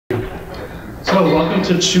So, welcome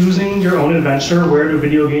to Choosing Your Own Adventure, Where Do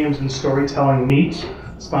Video Games and Storytelling Meet?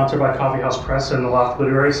 Sponsored by Coffee House Press and the Loft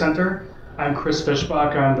Literary Center. I'm Chris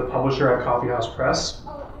Fischbach, I'm the publisher at Coffee House Press.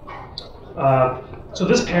 So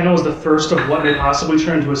this panel is the first of what may possibly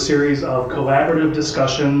turn into a series of collaborative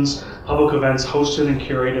discussions, public events hosted and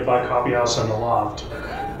curated by Coffee House and the Loft,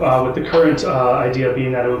 with the current idea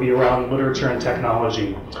being that it would be around literature and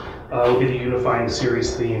technology. It will be the unifying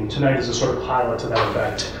series theme. Tonight is a sort of pilot to that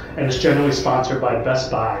effect, and it's generally sponsored by Best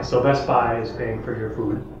Buy. So Best Buy is paying for your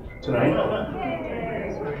food tonight.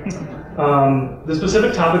 The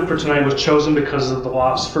specific topic for tonight was chosen because of the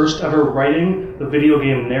Loft's first ever Writing the Video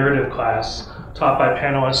Game Narrative class, taught by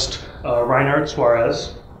panelist Reinhardt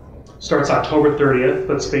Suarez. Starts October 30th,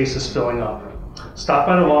 but space is filling up. Stop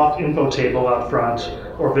by the Loft info table out front,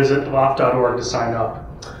 or visit loft.org to sign up.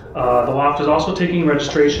 The Loft is also taking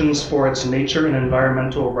registrations for its Nature and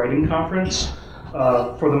Environmental Writing Conference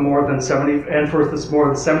for this more than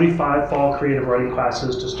 75 fall creative writing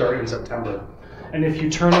classes to start in September. And if you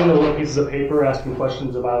turn in the little pieces of paper asking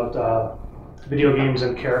questions about video games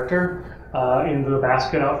and character, in the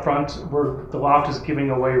basket out front, the Loft is giving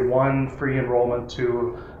away one free enrollment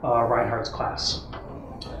to Reinhardt's class.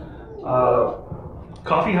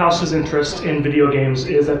 Coffee House's interest in video games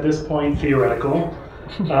is at this point theoretical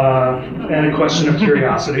and a question of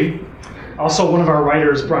curiosity. Also, one of our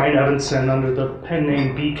writers, Brian Evanson, under the pen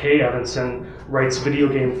name B.K. Evanson, writes video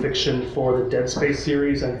game fiction for the Dead Space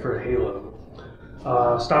series and for Halo.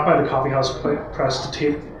 Stop by the Coffee House Press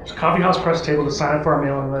table to sign up for our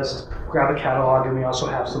mailing list, grab a catalog, and we also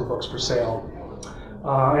have some books for sale.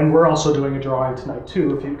 And we're also doing a drawing tonight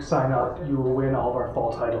too. If you sign up, you will win all of our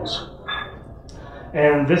fall titles.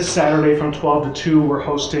 And this Saturday from 12 to 2, we're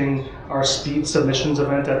hosting our speed submissions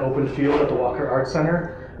event at Open Field at the Walker Arts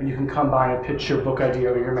Center, and you can come by and pitch your book idea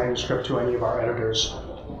or your manuscript to any of our editors.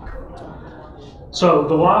 So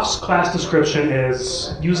the Loft's class description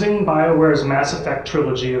is, using BioWare's Mass Effect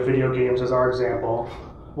trilogy of video games as our example,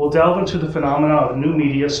 we'll delve into the phenomena of new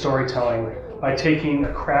media storytelling by taking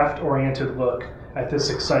a craft-oriented look at this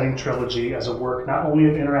exciting trilogy as a work not only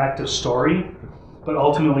of interactive story, but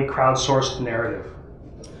ultimately crowdsourced narrative.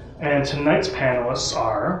 And tonight's panelists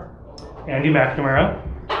are Andy McNamara.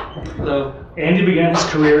 Hello. Andy began his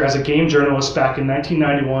career as a game journalist back in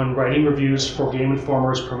 1991, writing reviews for Game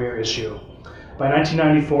Informer's premiere issue. By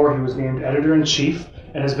 1994, he was named editor-in-chief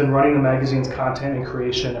and has been running the magazine's content and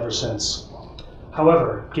creation ever since.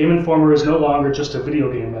 However, Game Informer is no longer just a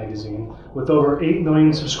video game magazine. With over 8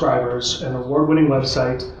 million subscribers, an award-winning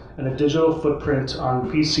website, and a digital footprint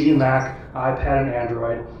on PC and Mac, iPad and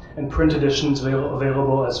Android, and print editions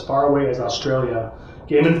available as far away as Australia,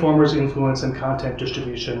 Game Informer's influence and content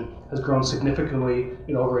distribution has grown significantly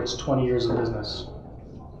in over its 20 years of business.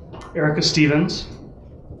 Erika Stevens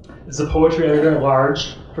is the poetry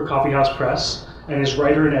editor-at-large for Coffee House Press and is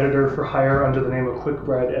writer and editor for hire under the name of Quick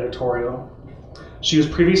Bread Editorial. She was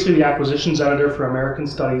previously the acquisitions editor for American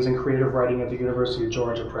Studies and Creative Writing at the University of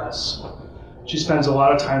Georgia Press. She spends a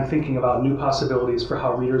lot of time thinking about new possibilities for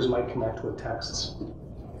how readers might connect with texts.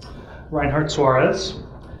 Reinhardt Suarez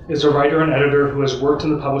is a writer and editor who has worked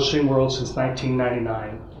in the publishing world since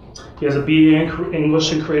 1999. He has a BA in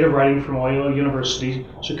English and Creative Writing from Loyola University,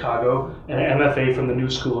 Chicago, and an MFA from the New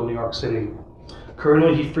School in New York City.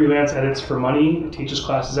 Currently, he freelance edits for money, teaches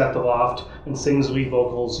classes at the Loft, and sings lead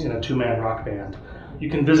vocals in a two-man rock band. You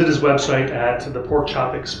can visit his website at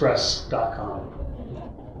theporkchopexpress.com.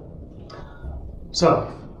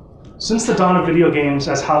 So, since the dawn of video games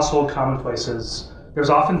as household commonplaces, there's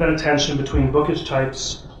often been a tension between bookish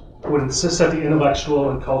types who would insist that the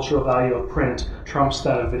intellectual and cultural value of print trumps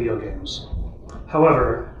that of video games.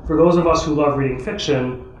 However, for those of us who love reading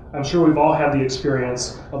fiction, I'm sure we've all had the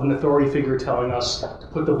experience of an authority figure telling us to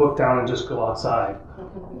put the book down and just go outside.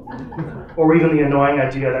 Or even the annoying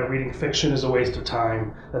idea that reading fiction is a waste of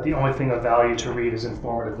time, that the only thing of value to read is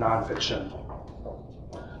informative nonfiction.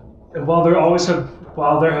 And while there have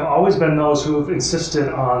always been those who have insisted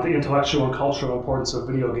on the intellectual and cultural importance of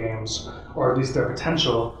video games, or at least their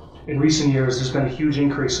potential, in recent years there's been a huge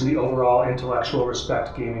increase in the overall intellectual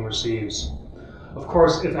respect gaming receives. Of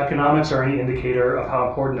course, if economics are any indicator of how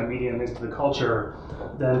important a medium is to the culture,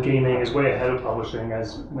 then gaming is way ahead of publishing,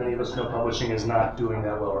 as many of us know publishing is not doing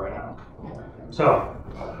that well right now. So,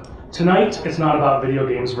 tonight it's not about video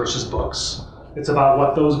games versus books. It's about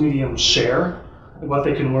what those mediums share, what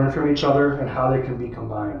they can learn from each other, and how they can be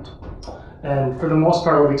combined. And for the most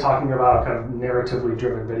part, we'll be talking about kind of narratively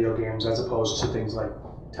driven video games as opposed to things like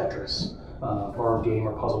Tetris, or game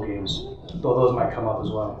or puzzle games, though those might come up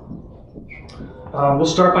as well. We'll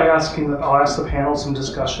start by I'll ask the panel some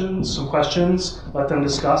questions, let them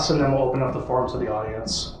discuss, and then we'll open up the forum to the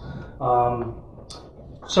audience.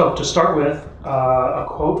 So to start with, a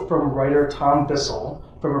quote from writer Tom Bissell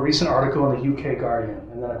from a recent article in the UK Guardian,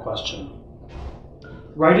 and then a question.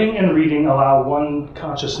 Writing and reading allow one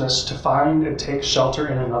consciousness to find and take shelter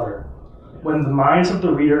in another. When the minds of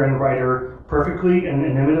the reader and writer perfectly and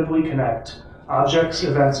inimitably connect, objects,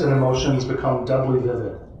 events, and emotions become doubly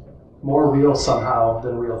vivid, more real somehow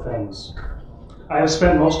than real things. I have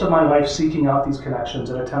spent most of my life seeking out these connections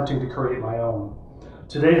and attempting to create my own.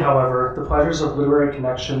 Today, however, the pleasures of literary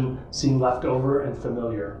connection seem left over and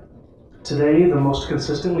familiar. Today, the most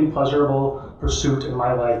consistently pleasurable pursuit in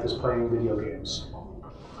my life is playing video games.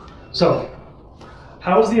 So,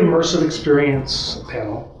 how is the immersive experience,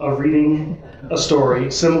 panel, of reading a story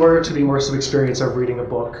similar to the immersive experience of reading a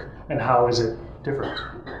book, and how is it different?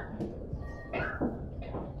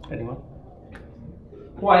 Anyone?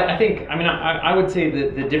 Well, I would say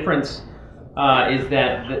that the difference is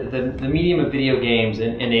that the medium of video games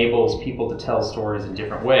enables people to tell stories in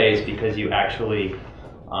different ways because you actually,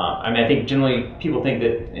 I think generally people think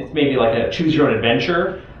that it's maybe like a choose your own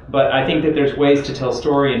adventure, but I think that there's ways to tell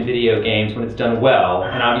story in video games when it's done well,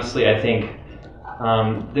 and obviously I think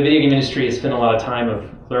the video game industry has spent a lot of time of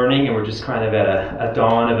learning, and we're just kind of at a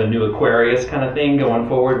dawn of a new Aquarius kind of thing going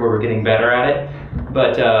forward where we're getting better at it.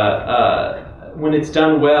 But when it's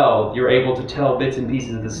done well, you're able to tell bits and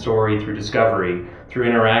pieces of the story through discovery, through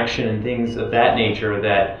interaction and things of that nature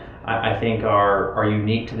that I think are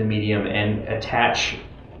unique to the medium and attach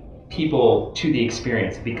people to the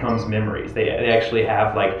experience. It becomes memories. They actually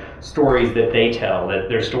have like stories that they tell, that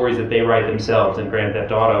they're stories that they write themselves. In Grand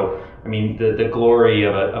Theft Auto, I mean, the glory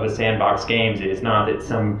of a sandbox games is not that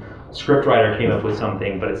some scriptwriter came up with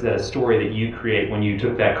something, but it's that a story that you create when you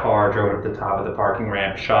took that car, drove it up the top of the parking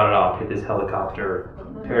ramp, shot it off, hit this helicopter,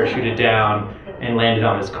 parachuted down, and landed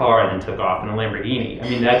on this car, and then took off in a Lamborghini. I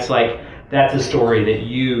mean, that's a story that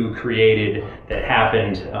you created that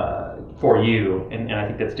happened for you, and I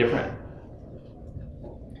think that's different.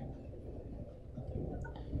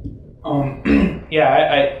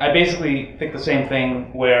 Yeah, I basically think the same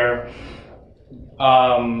thing where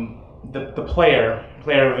the player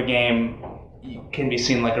of a game can be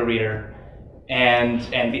seen like a reader, and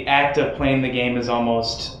the act of playing the game is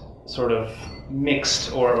almost sort of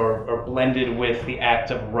mixed or blended with the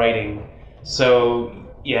act of writing. So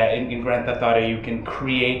yeah, in Grand Theft Auto you can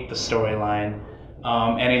create the storyline,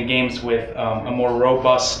 and in games with a more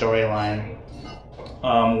robust storyline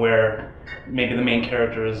where maybe the main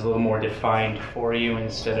character is a little more defined for you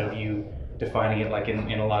instead of you defining it like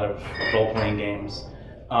in a lot of role-playing games.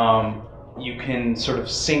 You can sort of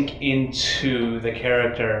sink into the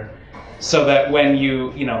character so that when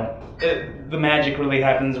the magic really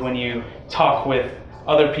happens when you talk with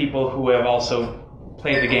other people who have also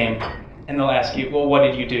played the game, and they'll ask you, well, what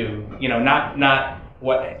did you do? Not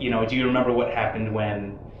what, do you remember what happened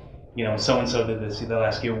when, so-and-so did this? They'll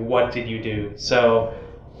ask you, what did you do? So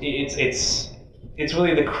it's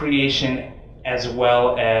really the creation as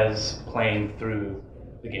well as playing through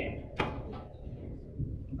the game.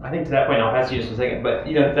 I think to that point, I'll pass you just a second, but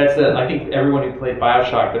I think everyone who played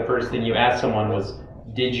BioShock, the first thing you asked someone was,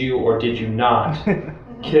 did you or did you not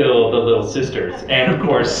kill the little sisters? And of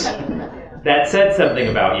course, that said something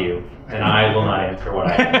about you, and I will not answer what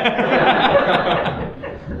I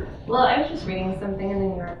Well, I was just reading something in the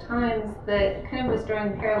New York Times that kind of was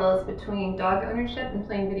drawing parallels between dog ownership and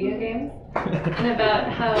playing video games, and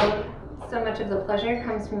about how so much of the pleasure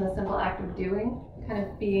comes from the simple act of doing, kind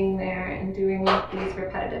of being there and doing these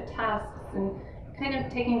repetitive tasks, and kind of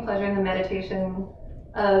taking pleasure in the meditation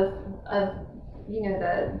of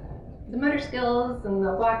the motor skills and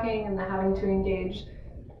the walking and the having to engage,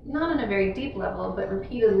 not on a very deep level, but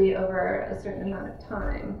repeatedly over a certain amount of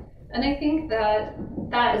time. And I think that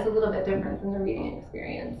is a little bit different than the reading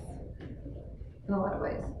experience in a lot of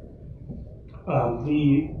ways.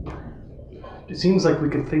 It seems like we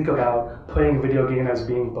could think about playing a video game as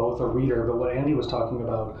being both a reader, but what Andy was talking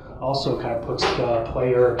about also kind of puts the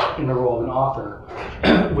player in the role of an author,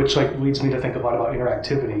 which leads me to think a lot about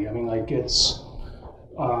interactivity.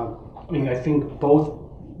 I think both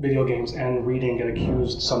video games and reading get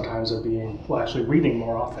accused sometimes of actually reading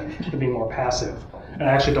more often, to being more passive. And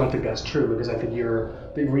I actually don't think that's true, because I think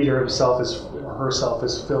the reader himself or herself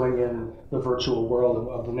is filling in the virtual world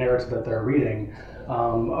of the narrative that they're reading.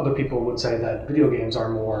 Other people would say that video games are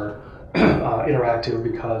more interactive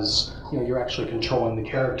because you're actually controlling the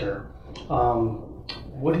character.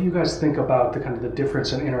 What do you guys think about the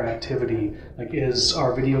difference in interactivity?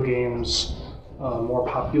 Are video games more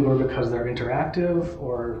popular because they're interactive,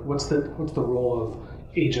 or what's the role of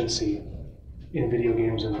agency in video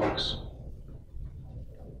games and books?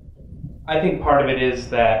 I think part of it is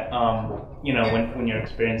that when you're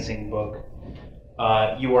experiencing a book,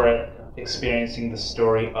 you are experiencing the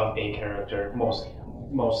story of a character most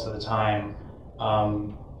of the time,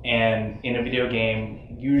 and in a video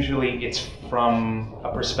game, usually it's from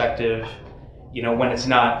a perspective, when it's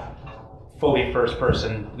not fully first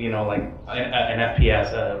person, like an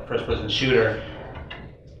FPS, a first person shooter.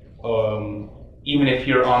 Even if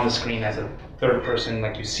you're on the screen as a third person,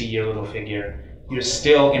 like you see your little figure, you're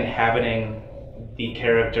still inhabiting the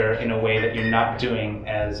character in a way that you're not doing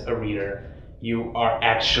as a reader. You are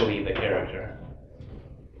actually the character.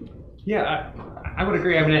 Yeah, I would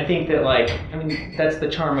agree. I mean, I think that that's the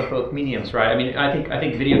charm of both mediums, right? I mean, I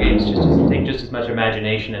think video games take just as much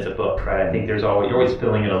imagination as a book, right? I think you're always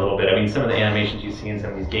filling it a little bit. I mean, some of the animations you see in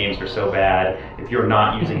some of these games are so bad. If you're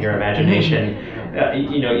not using your imagination,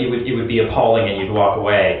 it would be appalling and you'd walk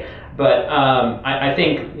away. But I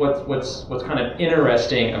think what's kind of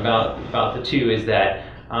interesting about the two is that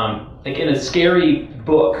like in a scary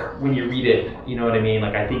book, when you read it, you know what I mean?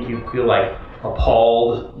 Like I think you feel like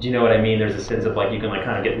appalled. Do you know what I mean? There's a sense of like you can like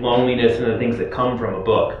kind of get loneliness and the things that come from a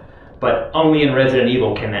book. But only in Resident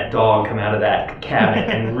Evil can that dog come out of that cabinet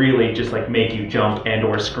and really just like make you jump and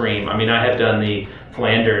or scream. I mean, I have done the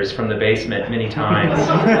Flanders from the basement many times,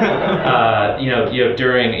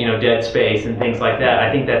 during Dead Space and things like that.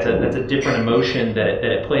 I think that's a different emotion that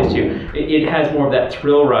it plays to. It has more of that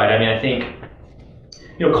thrill ride. I mean, I think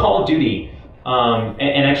Call of Duty.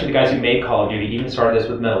 And actually the guys who made Call of Duty even started this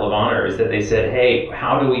with Medal of Honor, is that they said, hey,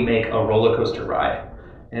 how do we make a roller coaster ride?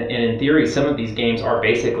 And in theory, some of these games are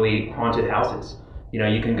basically haunted houses.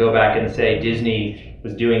 You can go back and say Disney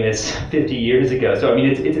was doing this 50 years ago. So I mean,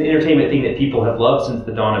 it's an entertainment thing that people have loved since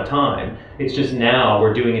the dawn of time. It's just now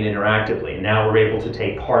we're doing it interactively, and now we're able to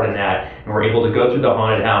take part in that, and we're able to go through the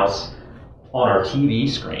haunted house on our TV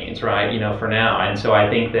screens, right? For now. And so I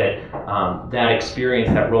think that that experience,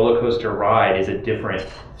 that roller coaster ride, is a different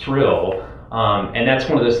thrill. And that's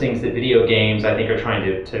one of those things that video games, I think, are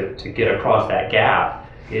trying to get across that gap,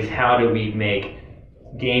 is how do we make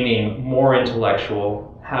gaming more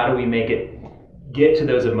intellectual? How do we make it get to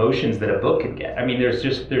those emotions that a book could get? I mean,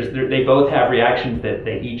 they both have reactions that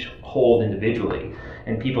they each hold individually.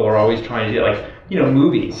 And people are always trying to do,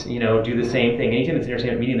 movies, do the same thing. Anytime it's an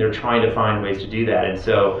entertainment medium, they're trying to find ways to do that. And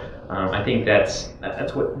so I think that's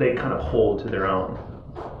what they kind of hold to their own.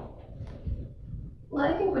 Well,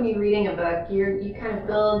 I think when you're reading a book, you kind of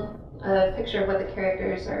build a picture of what the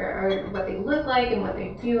characters are, what they look like and what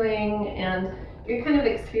they're doing, and you're kind of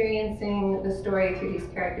experiencing the story through these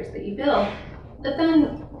characters that you build. But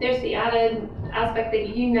then there's the added aspect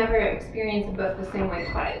that you never experience a book the same way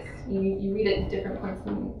twice. You read it at different points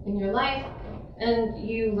in your life, and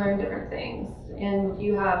you learn different things, and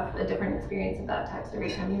you have a different experience of that text every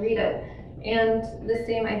time you read it. And the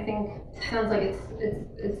same, I think, sounds like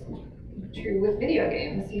it's true with video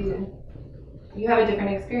games. You have a different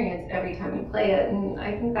experience every time you play it, and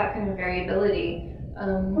I think that kind of variability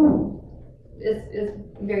is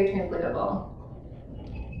very translatable.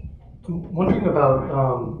 I'm wondering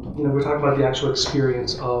about, we're talking about the actual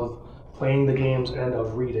experience of playing the games and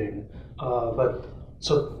of reading, but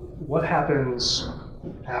so what happens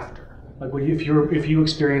after? Like, if you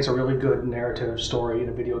experience a really good narrative story in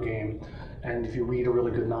a video game, and if you read a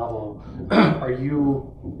really good novel,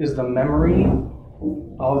 is the memory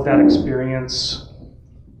of that experience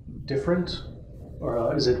different?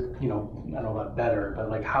 Or is it, I don't know about better, but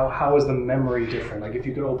like how is the memory different? Like if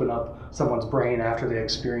you could open up someone's brain after they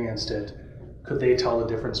experienced it, could they tell the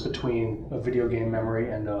difference between a video game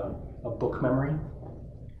memory and a book memory?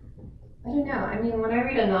 I don't know. I mean, when I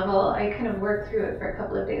read a novel, I kind of work through it for a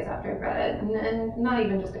couple of days after I've read it, and not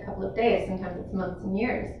even just a couple of days. Sometimes it's months and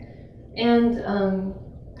years. And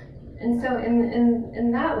so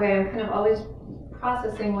in that way, I'm kind of always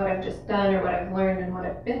processing what I've just done or what I've learned and what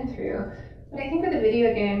I've been through. But I think with a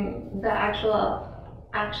video game, the actual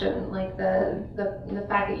action, like the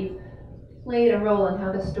fact that you've played a role in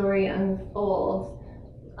how the story unfolds,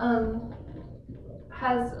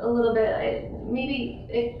 has a little bit, maybe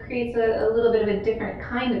it creates a little bit of a different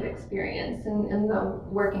kind of experience in the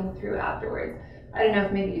working through afterwards. I don't know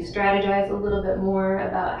if maybe you strategize a little bit more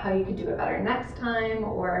about how you could do it better next time,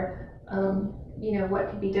 or what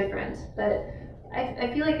could be different. But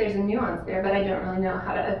I feel like there's a nuance there, but I don't really know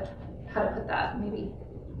how to put that, maybe.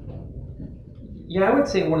 Yeah, I would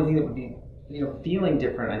say one of the things that would be, feeling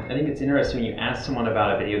different. I think it's interesting when you ask someone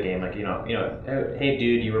about a video game, like, hey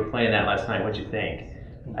dude, you were playing that last night, what'd you think?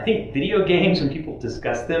 I think video games, when people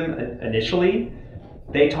discuss them initially,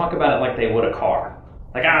 they talk about it like they would a car.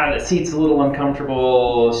 Like, the seat's a little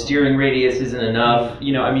uncomfortable, steering radius isn't enough.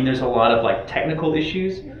 You know, I mean, there's a lot of like technical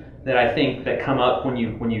issues that I think that come up when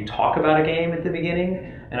you talk about a game at the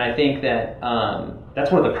beginning. And I think that that's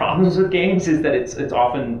one of the problems with games, is that it's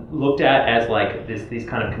often looked at as like these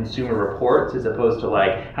kind of consumer reports, as opposed to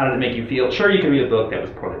like, how did it make you feel? Sure, you can read a book that was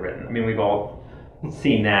poorly written. I mean, we've all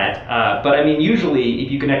seen that. But I mean, usually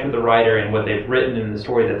if you connect with the writer and what they've written and the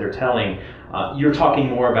story that they're telling, you're talking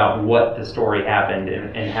more about what the story happened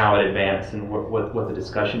and how it advanced and what the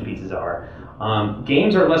discussion pieces are.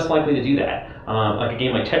 Games are less likely to do that. Like a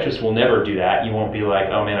game like Tetris will never do that. You won't be like,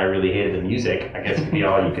 oh man, I really hated the music. I guess could be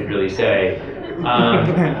all you could really say.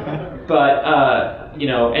 But you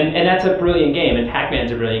know, and that's a brilliant game, and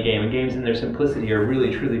Pac-Man's a brilliant game, and games in their simplicity are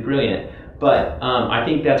really, truly brilliant. But I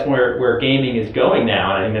think that's where gaming is going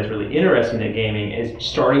now, and I think that's really interesting, that gaming is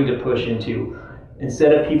starting to push into,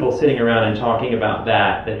 instead of people sitting around and talking about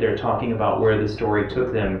that they're talking about where the story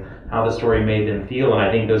took them, how the story made them feel, and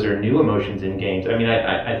I think those are new emotions in games. I mean,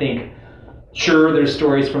 I think, sure, there's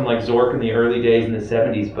stories from like Zork in the early days in the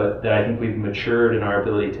 70s, but that I think we've matured in our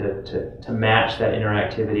ability to match that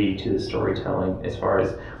interactivity to the storytelling, as far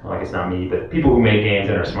as, well, I guess not me, but people who make games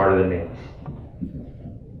and are smarter than me.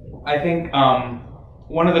 I think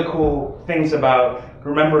one of the cool things about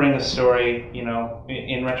remembering a story, you know,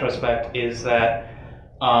 in retrospect, is that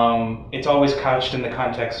it's always couched in the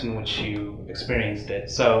context in which you experienced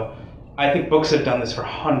it. So I think books have done this for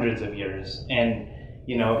hundreds of years, and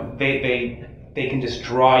you know, they can just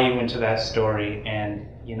draw you into that story, and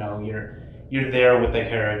you know, you're there with the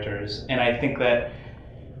characters. And I think that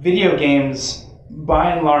video games,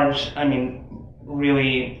 by and large, I mean,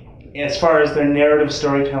 really, as far as their narrative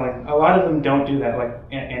storytelling, a lot of them don't do that. Like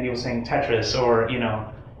Andy was saying, Tetris, or you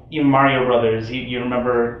know, even Mario Brothers. You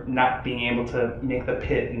remember not being able to make the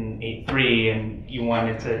pit in 8-3, and you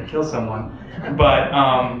wanted to kill someone. But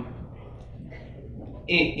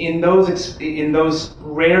in those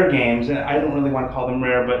rare games, and I don't really want to call them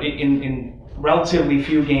rare, but in relatively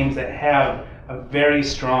few games that have a very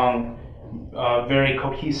strong, very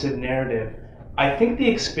cohesive narrative, I think the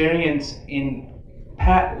experience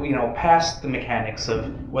past the mechanics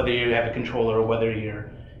of whether you have a controller or whether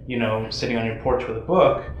you're, you know, sitting on your porch with a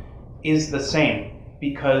book, is the same.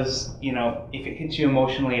 Because, you know, if it hits you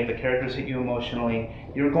emotionally, if the characters hit you emotionally,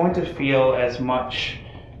 you're going to feel as much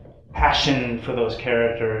passion for those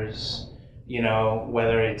characters, you know,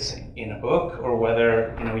 whether it's in a book or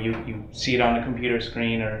whether, you know, you see it on the computer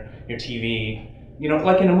screen or your TV. You know,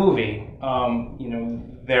 like in a movie, you know,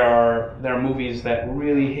 there are movies that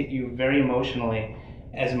really hit you very emotionally,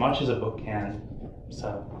 as much as a book can.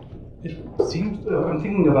 So it seems, I'm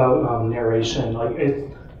thinking about narration. Like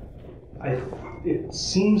it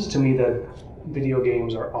seems to me that video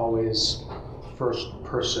games are always first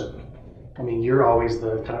person. I mean, you're always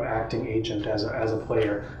the kind of acting agent as a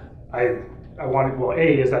player. I wanted, well,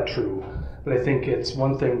 is that true? But I think it's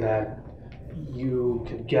one thing that you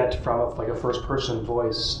could get from like a first person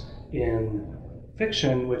voice in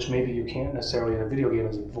fiction, which maybe you can't necessarily in a video game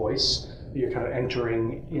as a voice. You're kind of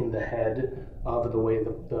entering in the head of the way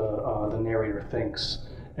the narrator thinks,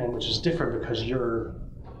 and which is different because you're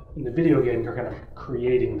in the video game, you're kind of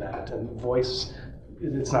creating that. And voice,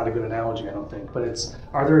 it's not a good analogy, I don't think, but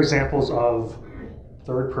are there examples of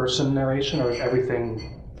third person narration, or is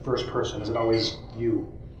everything first person? Is it always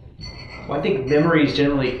you? Well, I think memories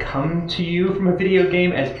generally come to you from a video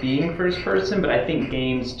game as being first person, but I think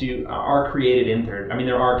games are created in third. I mean,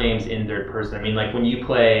 there are games in third person. I mean, like when you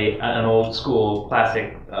play an old school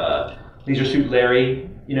classic Leisure Suit Larry,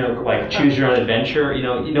 you know, like choose your own adventure, you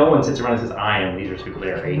know, no one sits around and says, I am Leisure Suit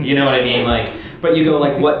Larry. You know what I mean? Like, but you go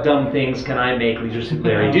like, what dumb things can I make Leisure Suit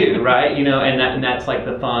Larry do, right? You know, and that's like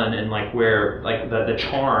the fun and like where like the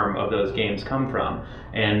charm of those games come from.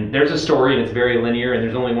 And there's a story and it's very linear and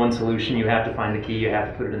there's only one solution. You have to find the key, you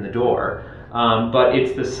have to put it in the door. But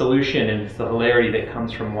it's the solution and it's the hilarity that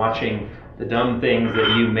comes from watching the dumb things that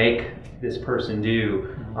you make this person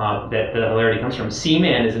do, that the hilarity comes from.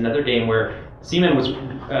 Seaman is another game where Seaman was,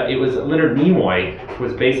 it was Leonard Nimoy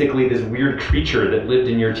was basically this weird creature that lived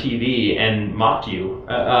in your TV and mocked you.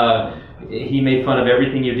 He made fun of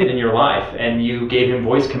everything you did in your life and you gave him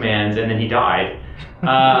voice commands and then he died.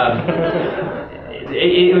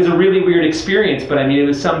 It was a really weird experience, but I mean, it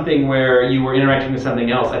was something where you were interacting with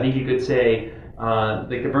something else. I think you could say,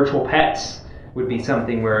 like the virtual pets would be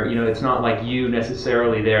something where, you know, it's not like you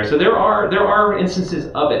necessarily there. So there are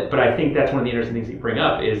instances of it, but I think that's one of the interesting things you bring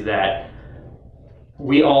up is that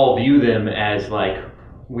we all view them as like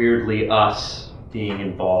weirdly us being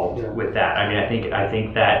involved Yeah. with that. I mean, I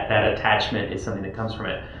think that attachment is something that comes from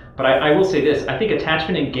it. But I will say this, I think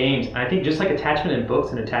attachment in games, I think just like attachment in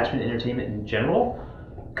books and attachment in entertainment in general,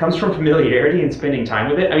 comes from familiarity and spending time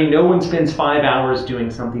with it. I mean, no one spends 5 hours doing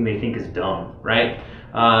something they think is dumb, right?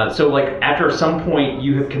 So like after some point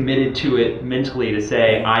you have committed to it mentally to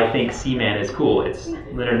say, I think Seaman is cool. It's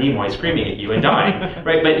Leonard Nimoy screaming at you and dying,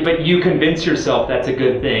 right? But you convince yourself that's a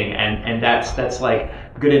good thing, and that's like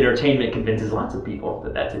good entertainment convinces lots of people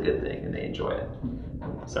that that's a good thing and they enjoy it.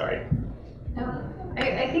 Sorry. No,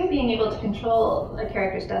 I think being able to control a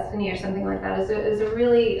character's destiny or something like that is a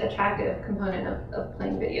really attractive component of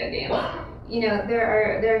playing video games. You know, there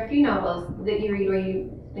are a few novels that you read where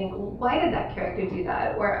you think, well, why did that character do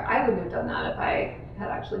that? Or I wouldn't have done that if I had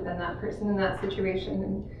actually been that person in that situation.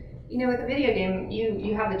 And you know, with a video game,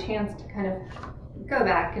 you have the chance to kind of go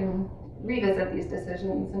back and revisit these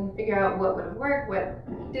decisions and figure out what would have worked,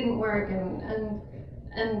 what didn't work, and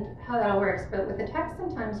how that all works. But with the text,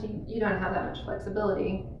 sometimes you don't have that much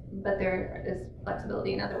flexibility, but there is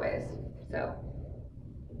flexibility in other ways. So.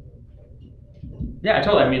 Yeah, I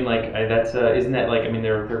totally. I mean, like that's isn't that like? I mean,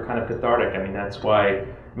 they're kind of cathartic. I mean, that's why.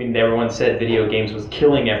 I mean, everyone said video games was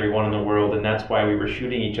killing everyone in the world, and that's why we were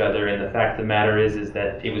shooting each other. And the fact of the matter is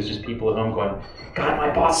that it was just people at home going, "God,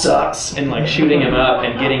 my boss sucks," and like shooting him up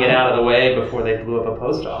and getting it out of the way before they blew up a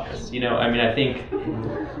post office. You know, I mean, I think,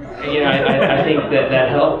 I think that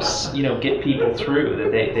helps. You know, get people through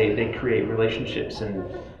that they create relationships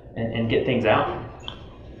and get things out.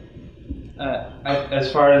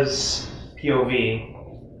 As far as POV,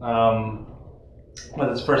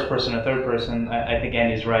 whether it's first person or third person, I think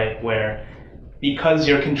Andy's right, where because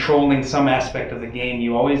you're controlling some aspect of the game,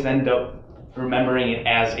 you always end up remembering it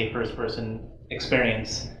as a first person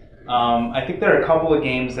experience. I think there are a couple of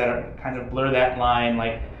games that are kind of blur that line,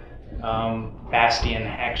 like Bastion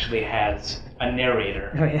actually has a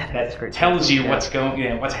narrator that tells you what's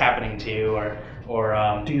happening to you,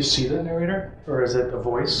 or Do you see the narrator, or is it a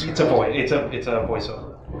voice? It's a voice. It's a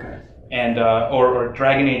voiceover. Okay. And or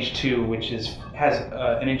Dragon Age 2, which has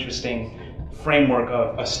an interesting framework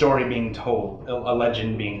of a story being told, a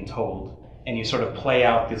legend being told, and you sort of play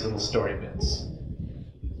out these little story bits.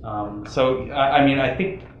 So I mean, I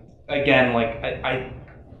think again, like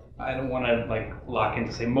I don't want to like lock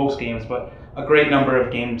into say most games, but a great number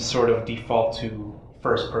of games sort of default to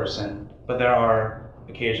first person, but there are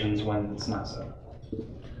occasions when it's not so.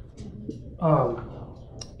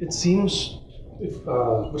 It seems, if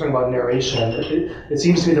we're talking about narration, it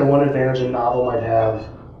seems to me that one advantage a novel might have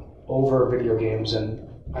over video games, and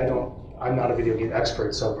I'm not a video game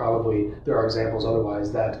expert, so probably there are examples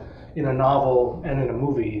otherwise, that in a novel and in a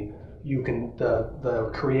movie,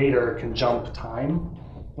 the creator can jump time.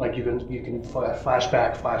 Like you can flash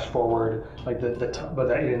back, flash forward, like but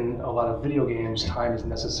in a lot of video games, time isn't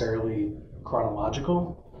necessarily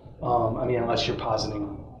chronological. I mean, unless you're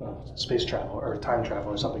positing space travel or time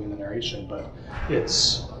travel or something in the narration, but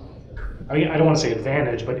it's, I mean, I don't want to say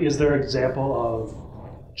advantage, but is there an example of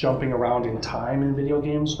jumping around in time in video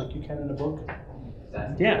games like you can in a book?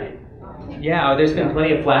 Yeah, there's been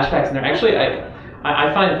plenty of flashbacks in there. Actually,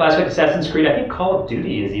 I find flashback Assassin's Creed, I think Call of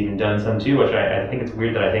Duty has even done some too, which I think it's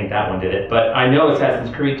weird that I think that one did it, but I know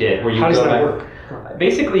Assassin's Creed did, where you How does go that back. work?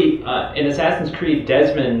 Basically, in Assassin's Creed,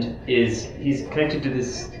 Desmond he's connected to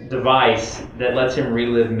this device that lets him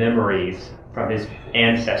relive memories from his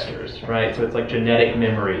ancestors, right? So it's like genetic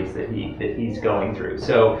memories that he's going through.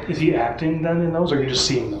 So Is he acting then in those, or are you just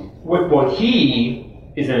seeing them? well, he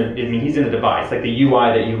is he's in a device. Like the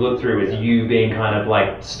UI that you look through is you being kind of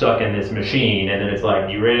like stuck in this machine, and then it's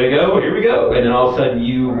like, you ready to go? Here we go. And then all of a sudden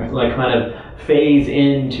you like kind of phase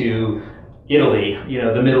into Italy,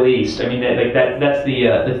 the Middle East. I mean, that's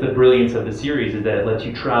the brilliance of the series, is that it lets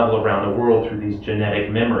you travel around the world through these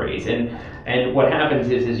genetic memories. And what happens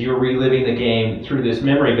is you're reliving the game through this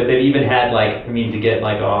memory, but they've even had to get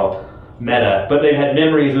like all meta, but they've had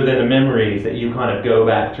memories within the memories that you kind of go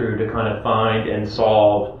back through to kind of find and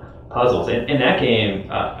solve puzzles. And in that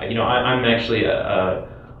game, I'm actually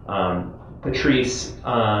Patrice,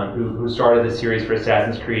 who started the series for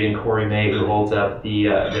Assassin's Creed, and Corey May, who holds up the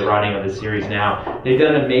writing of the series now. They've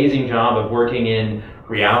done an amazing job of working in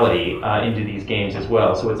reality into these games as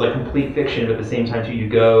well. So it's like complete fiction, but at the same time too, you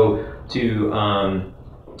go to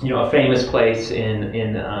a famous place in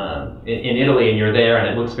Italy, and you're there, and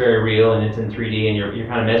it looks very real, and it's in 3D, and you're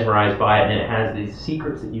kind of mesmerized by it, and it has these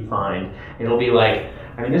secrets that you find. It'll be like,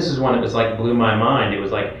 I mean, this is one that was like blew my mind. It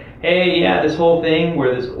was like, hey, yeah, this whole thing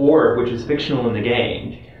where this orb, which is fictional in the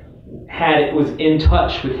game, was in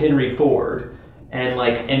touch with Henry Ford,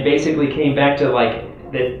 and basically came back to like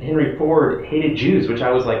that Henry Ford hated Jews, which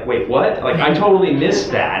I was like, wait, what? Like, I totally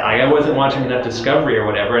missed that. I wasn't watching enough Discovery or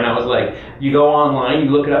whatever, and I was like, you go online,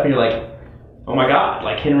 you look it up, and you're like, oh my God,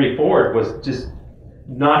 like Henry Ford was just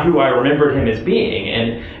not who I remembered him as being,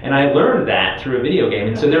 and I learned that through a video game.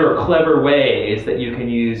 And so there are clever ways that you can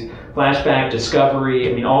use flashback, Discovery,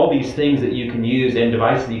 I mean, all these things that you can use, and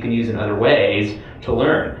devices that you can use in other ways to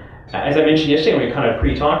learn. As I mentioned yesterday when we kind of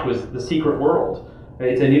pre-talked, was The Secret World.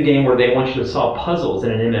 It's a new game where they want you to solve puzzles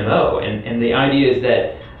in an MMO, and the idea is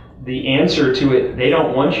that the answer to it, they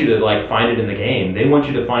don't want you to like find it in the game. They want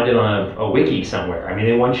you to find it on a wiki somewhere. I mean,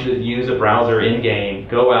 they want you to use a browser in-game,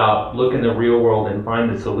 go out, look in the real world and find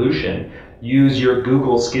the solution. Use your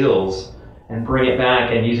Google skills and bring it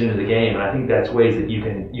back and use it into the game. And I think that's ways that you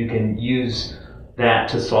can use that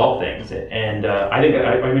to solve things. And I think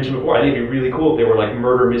I mentioned before, I think it'd be really cool if there were like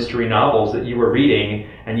murder mystery novels that you were reading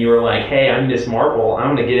and you were like, hey, I'm Miss Marple,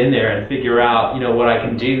 I'm gonna get in there and figure out, you know, what I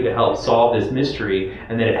can do to help solve this mystery,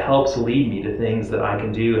 and then it helps lead me to things that I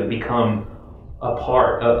can do and become a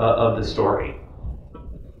part of the story.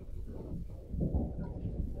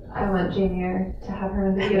 I want Junior to have her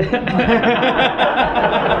own video game.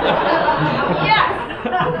 Yes!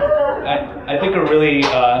 I think a really,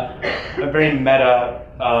 a very meta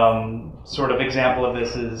sort of example of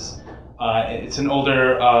this is, it's an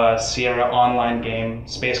older Sierra Online game,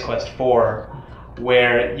 Space Quest 4,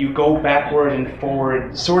 where you go backward and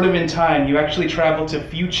forward, sort of in time. You actually travel to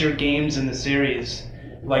future games in the series.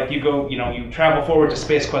 Like you go, you know, you travel forward to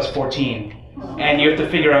Space Quest 14, and you have to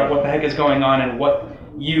figure out what the heck is going on and what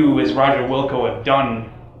you, as Roger Wilco, have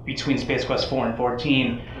done between Space Quest 4 and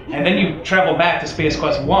 14. And then you travel back to Space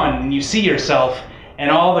Quest 1, and you see yourself, and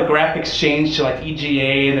all the graphics change to like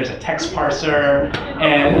EGA, and there's a text parser,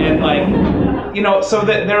 and like, you know, so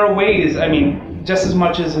that there are ways, I mean, just as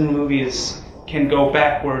much as in movies can go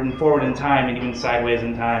backward and forward in time, and even sideways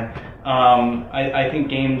in time, I think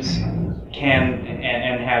games can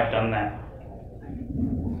and have done that.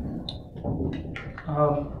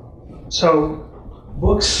 So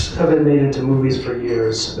books have been made into movies for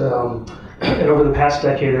years. And over the past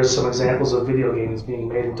decade, there's some examples of video games being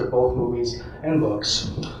made into both movies and books.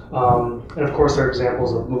 And of course, there are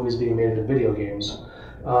examples of movies being made into video games.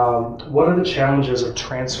 What are the challenges of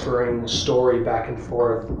transferring story back and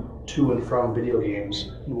forth to and from video games?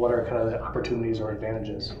 And what are kind of the opportunities or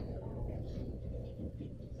advantages?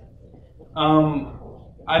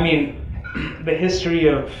 I mean, the history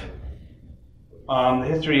of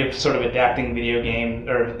sort of adapting video games,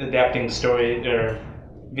 or adapting story, or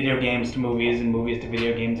video games to movies and movies to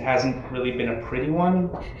video games hasn't really been a pretty one.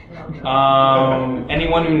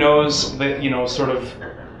 Anyone who knows that, you know, sort of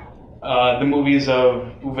the movies of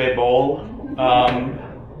Uwe Boll,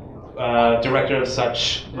 director of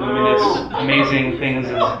such luminous, amazing things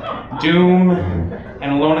as Doom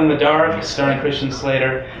and Alone in the Dark, starring Christian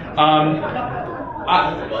Slater,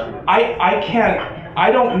 I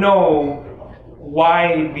don't know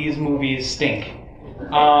why these movies stink.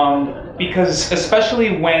 Because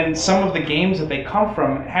especially when some of the games that they come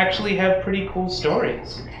from actually have pretty cool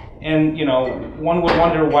stories. And, you know, one would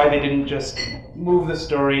wonder why they didn't just move the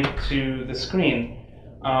story to the screen.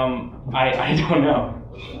 I don't know.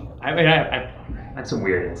 I mean, I had some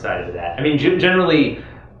weird insight into that. I mean, generally,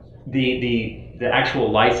 the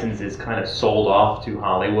actual license is kind of sold off to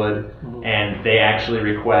Hollywood, and they actually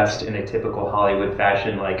request in a typical Hollywood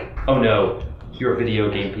fashion, like, oh no, you're video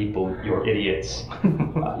game people, you're idiots.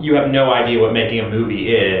 You have no idea what making a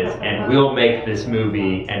movie is, and we'll make this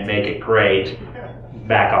movie and make it great.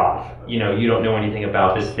 Back off. You know, you don't know anything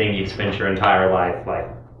about this thing you've spent your entire life, like,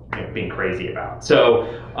 you know, being crazy about. So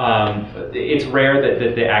it's rare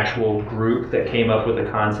that the actual group that came up with the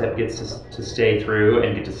concept gets to stay through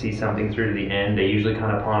and get to see something through to the end. They usually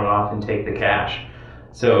kind of pawn it off and take the cash.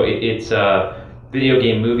 So it's video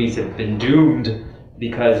game movies have been doomed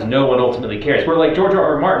because no one ultimately cares. Where like George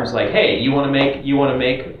R.R. Martin's like, hey, you want to make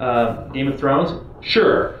Game of Thrones?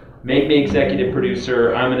 Sure. Make me executive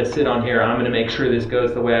producer. I'm going to sit on here. I'm going to make sure this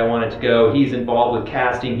goes the way I want it to go. He's involved with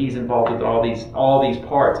casting. He's involved with all these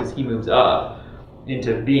parts as he moves up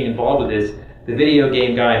into being involved with this. The video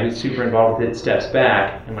game guy who's super involved with it steps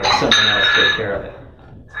back and lets someone else take care of it.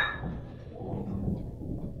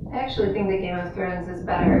 I actually think that Game of Thrones is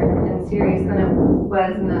better in series than it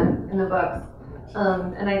was in the books,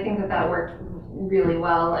 and I think that worked really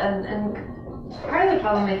well. And part of the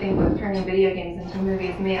problem, I think, with turning video games into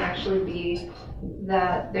movies may actually be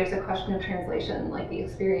that there's a question of translation, like the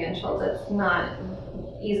experiential, that's not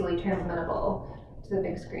easily transmittable to the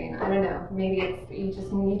big screen. I don't know. Maybe you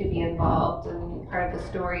just need to be involved, and part of the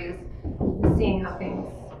story is seeing how things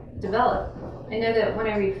develop. I know that when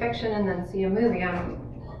I read fiction and then see a movie, I'm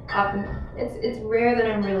often it's rare that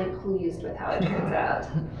I'm really pleased with how it turns out.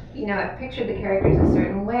 You know, I've pictured the characters a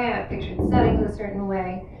certain way, I've pictured settings a certain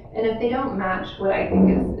way, and if they don't match what I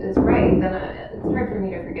think is right, then it's hard for me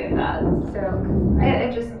to forget that. So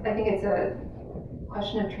I think it's a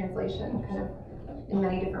question of translation, kind of in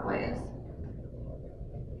many different ways.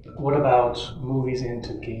 What about movies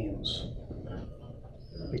into games?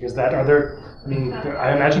 Because I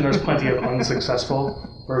imagine there's plenty of unsuccessful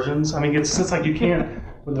versions. I mean, it's like you can't.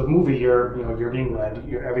 With the movie, you're being led.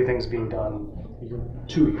 Everything's being done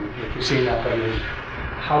to you. Like you're seeing that, but I mean,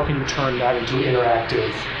 how can you turn that into an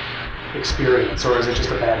interactive experience, or is it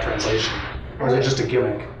just a bad translation, or is it just a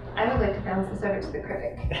gimmick? I would like to bounce this over to the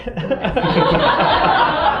critic.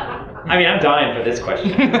 I mean, I'm dying for this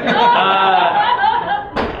question.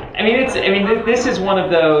 This is one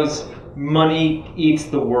of those money eats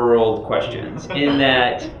the world questions, in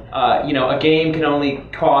that a game can only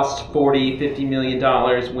cost $40-50 million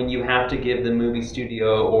when you have to give the movie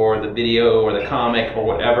studio or the video or the comic or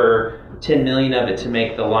whatever 10 million of it to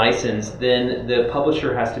make the license. Then the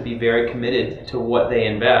publisher has to be very committed to what they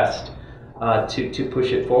invest to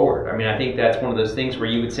push it forward. I mean, I think that's one of those things where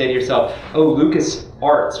you would say to yourself, oh, Lucas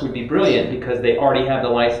Arts would be brilliant because they already have the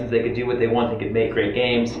license, they could do what they want, they could make great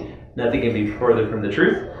games. Nothing can be further from the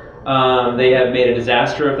truth. They have made a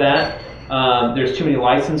disaster of that. There's too many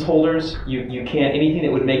license holders. You can't, anything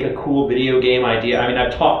that would make a cool video game idea. I mean,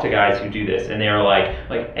 I've talked to guys who do this, and they're like,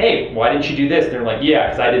 hey, why didn't you do this? And they're like, yeah,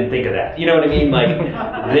 because I didn't think of that. You know what I mean? Like,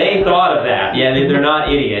 they thought of that. Yeah, they're not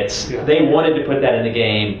idiots. They wanted to put that in the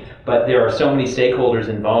game, but there are so many stakeholders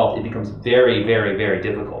involved. It becomes very, very, very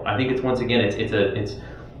difficult. I think it's, once again,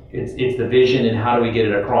 it's the vision, and how do we get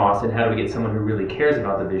it across, and how do we get someone who really cares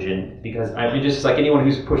about the vision? Because I mean, just like anyone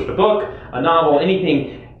who's pushed a book, a novel,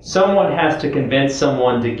 anything, someone has to convince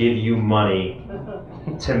someone to give you money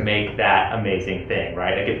to make that amazing thing,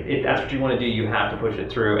 right? Like if that's what you want to do, you have to push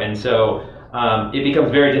it through. And so it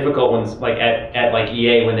becomes very difficult when, like at like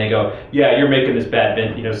EA, when they go, yeah, you're making this bad,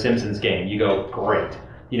 Simpsons game. You go, great.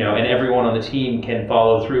 And everyone on the team can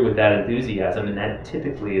follow through with that enthusiasm, and that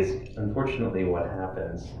typically is, unfortunately, what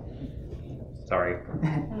happens. Sorry.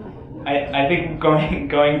 I think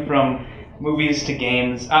going from movies to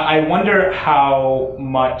games, I wonder how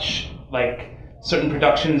much like certain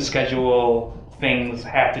production schedule things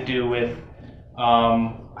have to do with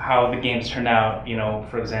how the games turn out.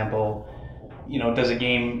 For example, does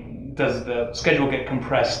the schedule get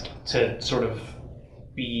compressed to sort of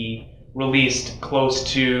be released close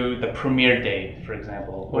to the premiere date, for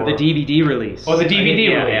example, or the DVD release, release.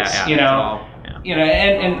 And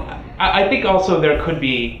I think also there could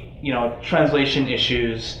be translation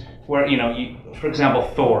issues where for example,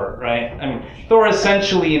 Thor, right? I mean, Thor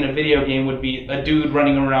essentially in a video game would be a dude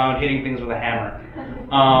running around hitting things with a hammer,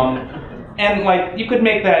 and like you could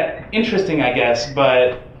make that interesting, I guess,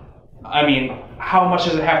 but I mean, how much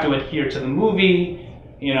does it have to adhere to the movie?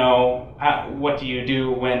 What do you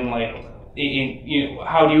do when, like,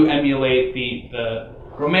 how do you emulate the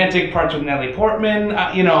romantic parts with Natalie Portman?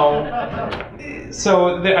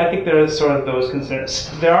 So I think there are sort of those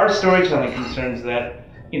concerns. There are storytelling concerns that,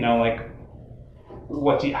 like,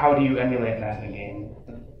 how do you emulate that in a game?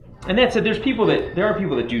 And that's it. There are people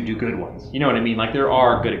that do good ones. You know what I mean? Like, there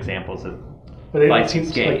are good examples of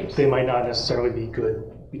licensed games. Like they might not necessarily be good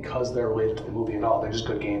because they're related to the movie at all. They're just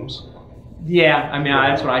good games. Yeah, I mean,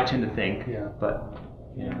 that's what I tend to think. Yeah. But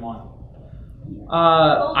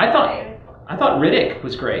I thought Riddick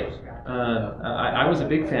was great. I was a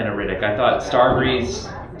big fan of Riddick. I thought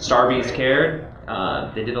Starbreeze cared.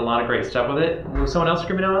 They did a lot of great stuff with it. Was someone else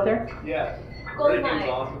screaming out there? Yeah.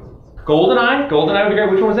 GoldenEye. GoldenEye would be great.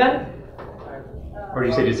 Which one was that? Or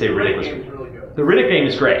did you say Riddick was great? Really good. The Riddick game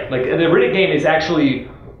is great. Like, the Riddick game is actually,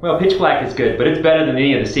 well, Pitch Black is good, but it's better than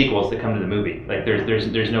any of the sequels that come to the movie. Like,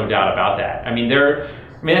 there's no doubt about that. I mean,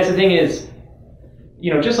 that's the thing is,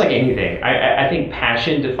 just like anything, I think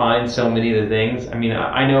passion defines so many of the things. I mean,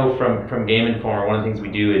 I know from Game Informer, one of the things we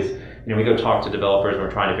do is, we go talk to developers and we're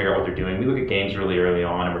trying to figure out what they're doing. We look at games really early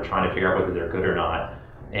on and we're trying to figure out whether they're good or not.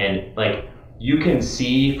 And, like, you can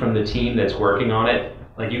see from the team that's working on it,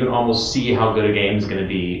 like, you can almost see how good a game is going to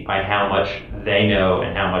be by how much they know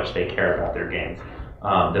and how much they care about their games.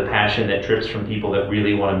 The passion that drips from people that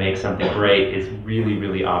really want to make something great is really,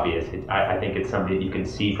 really obvious. I think it's something that you can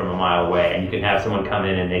see from a mile away, and you can have someone come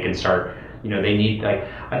in and they can start, they need, like,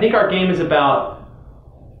 I think our game is about,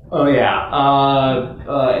 what's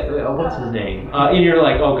his name? And you're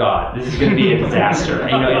like, oh God, this is going to be a disaster.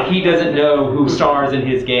 If he doesn't know who stars in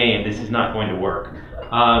his game, this is not going to work.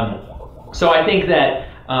 So I think that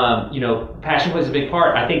passion plays a big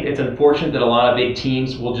part. I think it's unfortunate that a lot of big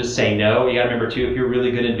teams will just say no. You got to remember too, if you're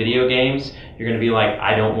really good in video games, you're going to be like,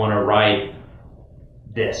 I don't want to write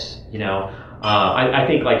this. I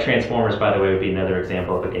think like Transformers, by the way, would be another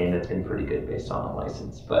example of a game that's been pretty good based on a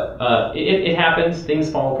license. But it happens, things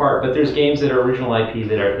fall apart. But there's games that are original IP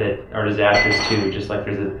that are disasters too. Just like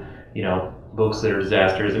there's books that are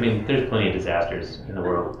disasters. I mean, there's plenty of disasters in the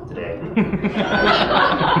world today.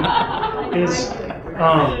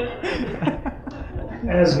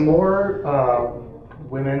 As more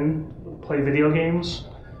women play video games,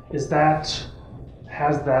 has that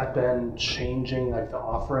been changing like the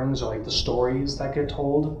offerings or like the stories that get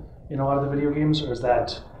told in a lot of the video games, or is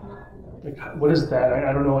that like what is that?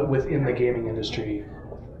 I don't know within the gaming industry.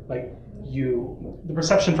 Like the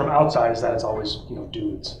perception from outside is that it's always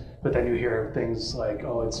dudes, but then you hear things like,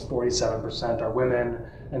 oh, it's 47% are women,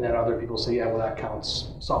 and then other people say, yeah, well that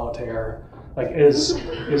counts solitaire. Like is the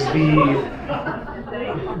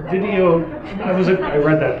video? I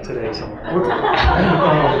read that today somewhere.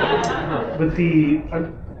 But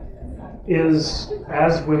as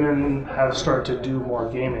women have started to do more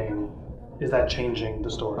gaming, is that changing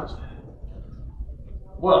the stories?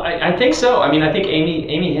 Well, I think so. I mean, I think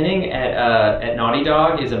Amy Hennig at Naughty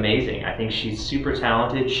Dog is amazing. I think she's super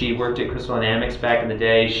talented. She worked at Crystal Dynamics back in the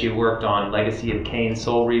day. She worked on Legacy of Kain,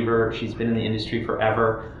 Soul Reaver. She's been in the industry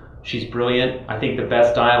forever. She's brilliant. I think the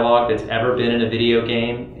best dialogue that's ever been in a video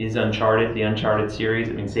game is Uncharted, the Uncharted series.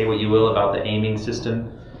 I mean, say what you will about the aiming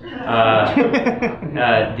system. The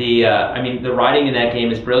writing in that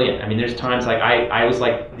game is brilliant. I mean, there's times like I was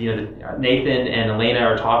like, Nathan and Elena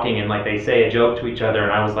are talking and like they say a joke to each other,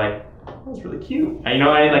 and I was like, that was really cute. I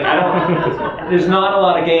don't. There's not a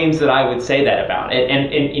lot of games that I would say that about.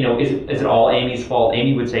 And is it all Amy's fault?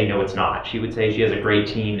 Amy would say no, it's not. She would say she has a great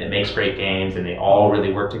team that makes great games, and they all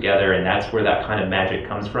really work together, and that's where that kind of magic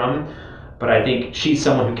comes from. But I think she's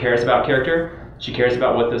someone who cares about character. She cares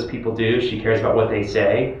about what those people do. She cares about what they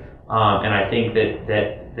say. And I think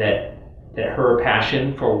that her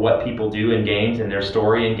passion for what people do in games and their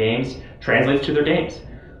story in games translates to their games.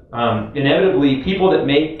 Inevitably, people that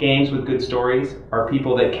make games with good stories are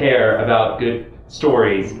people that care about good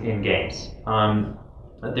stories in games.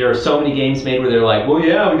 There are so many games made where they're like, well,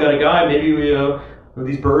 yeah, we got a guy, maybe with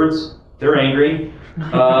these birds, they're angry. Maybe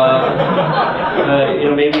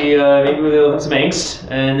we'll have some angst,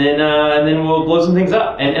 and then we'll blow some things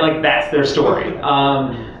up, and like that's their story.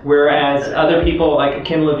 Whereas other people like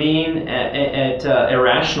Kim Levine at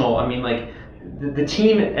Irrational, I mean, like the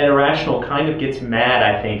team at Irrational kind of gets mad,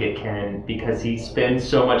 I think it can, because he spends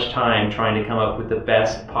so much time trying to come up with the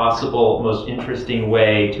best possible, most interesting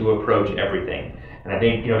way to approach everything. And I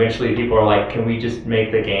think, eventually people are like, can we just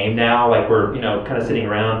make the game now? Like we're, kind of sitting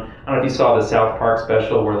around. I don't know if you saw the South Park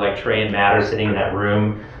special where like Trey and Matt are sitting in that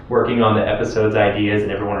room working on the episode's ideas,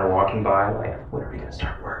 and everyone are walking by like, when are we gonna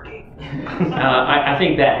start working? I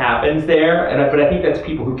think that happens there, but I think that's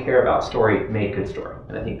people who care about story make good story.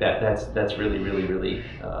 And I think that's really, really, really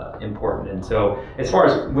important. And so as far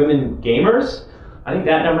as women gamers, I think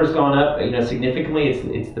that number's gone up, significantly.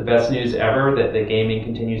 It's the best news ever that gaming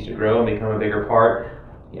continues to grow and become a bigger part.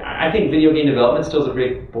 I think video game development still is a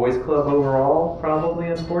big boys' club overall, probably,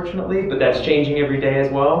 unfortunately, but that's changing every day as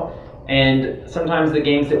well. And sometimes the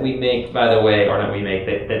games that we make, by the way, or not we make,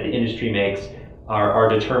 that the industry makes, are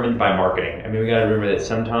determined by marketing. I mean, we got to remember that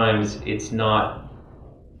sometimes it's not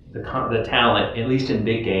the talent, at least in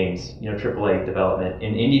big games, AAA development,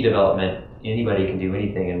 in indie development, anybody can do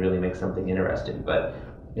anything and really make something interesting. But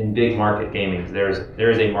in big market gaming, there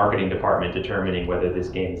is a marketing department determining whether this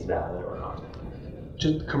game is valid or not.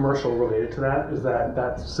 Just commercial related to that is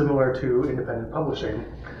that's similar to independent publishing.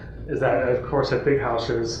 Is that, of course, at big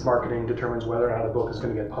houses, marketing determines whether or not a book is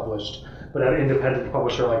going to get published. But at an independent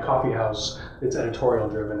publisher like Coffee House, it's editorial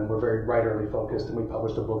driven, and we're very writerly focused, and we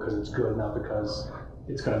publish the book because it's good, not because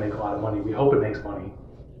it's going to make a lot of money. We hope it makes money,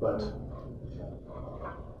 but...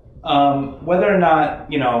 whether or not,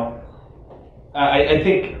 I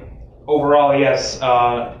think overall, yes,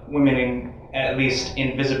 women at least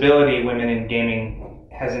in visibility, women in gaming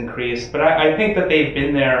has increased, but I think that they've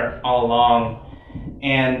been there all along.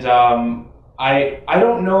 And I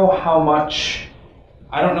don't know how much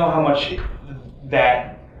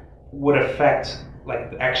that would affect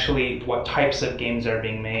like actually what types of games are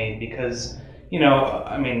being made, because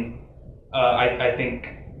I think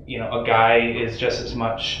a guy is just as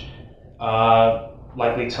much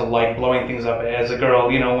likely to like blowing things up as a girl,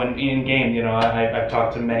 when in game. I've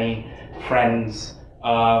talked to many friends,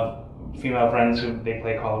 female friends who they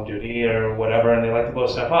play Call of Duty or whatever, and they like to blow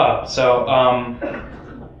stuff up. So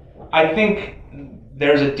I think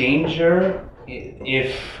there's a danger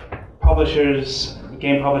if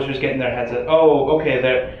game publishers get in their heads that, okay,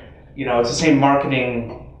 it's the same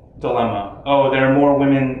marketing dilemma. Oh, there are more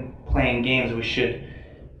women playing games. We should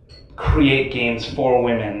create games for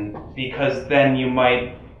women, because then you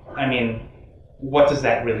might, what does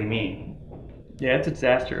that really mean? Yeah, it's a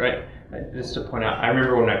disaster, right? Just to point out, I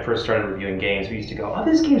remember when I first started reviewing games, we used to go, oh,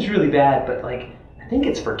 this game's really bad, but I think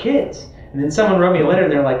it's for kids. And then someone wrote me a letter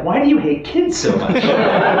and they're like, why do you hate kids so much?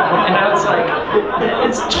 And I was like,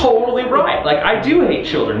 it's totally right. I do hate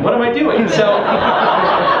children. What am I doing? So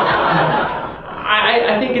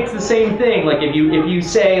I think it's the same thing. If you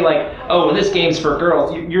say oh, this game's for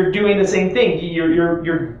girls, you're doing the same thing.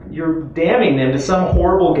 You're damning them to some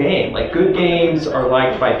horrible game. Good games are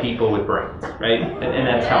liked by people with brains, right? And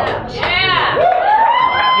that's how it works.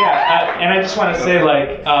 Yeah, and I just want to say,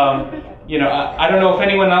 I don't know if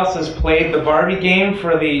anyone else has played the Barbie game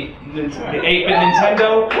for the 8-bit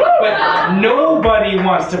Nintendo, but nobody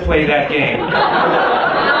wants to play that game.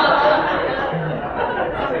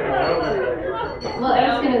 Well, I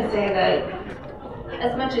was going to say that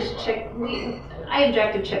as much as I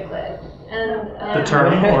object to chick lit. And, the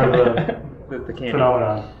term or the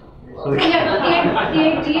phenomenon? Yeah, the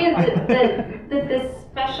idea that this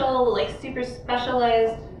special, super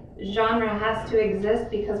specialized genre has to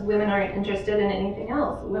exist because women aren't interested in anything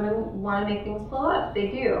else. Women want to make things blow up.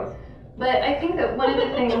 They do. But I think that one of the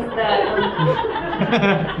things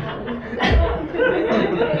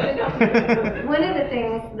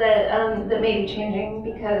that may be changing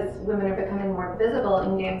because women are becoming more visible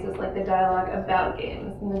in games is the dialogue about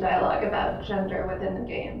games and the dialogue about gender within the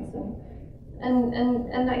games,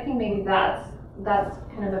 and I think maybe that's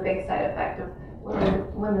kind of a big side effect of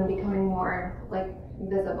women becoming more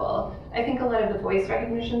visible. I think a lot of the voice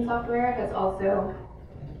recognition software has also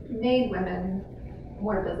made women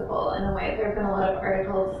more visible in a way. There have been a lot of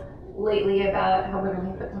articles lately about how women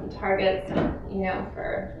have become targets,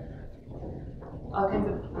 for all kinds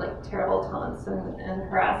of terrible taunts and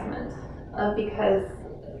harassment, because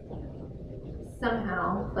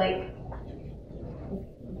somehow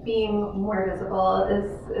being more visible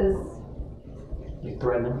is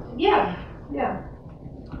threatening. Yeah.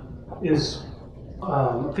 Is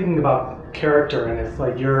thinking about character, and if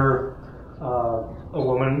you're a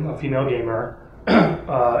woman, a female gamer,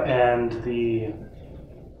 and the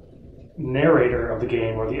narrator of the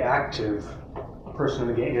game or the active person in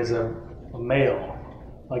the game is a male,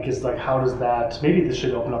 how does that, maybe this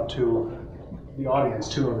should open up to the audience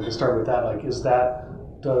too, and to start with that,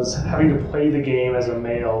 does having to play the game as a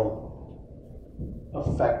male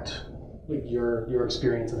affect your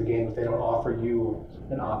experience of the game if they don't offer you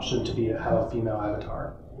an option to have a female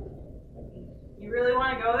avatar? You really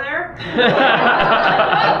want to go there?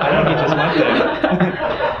 I don't know, just went there.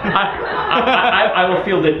 I will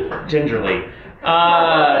field it gingerly.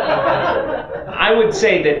 I would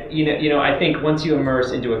say that I think once you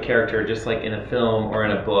immerse into a character, just like in a film or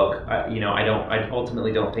in a book, I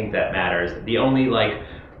ultimately don't think that matters. The only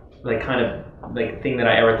thing that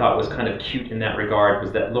I ever thought was kind of cute in that regard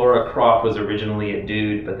was that Lara Croft was originally a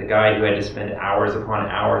dude, but the guy who had to spend hours upon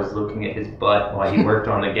hours looking at his butt while he worked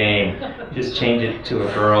on the game just changed it to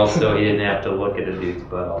a girl so he didn't have to look at a dude's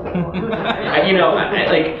butt all day long.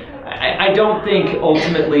 I don't think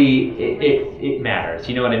ultimately it matters.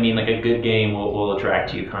 You know what I mean? A good game will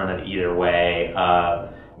attract you kind of either way.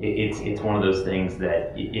 It's one of those things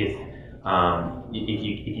that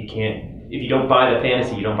if you don't buy the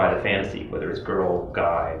fantasy, you don't buy the fantasy, whether it's girl,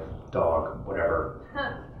 guy, dog, whatever.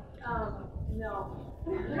 No.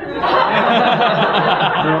 No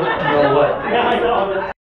what?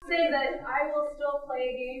 Say that I will still play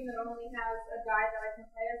a game that only has a guy that I can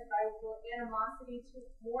play as, but I will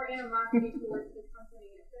more animosity towards the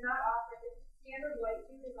company. If they're not offering, if standard white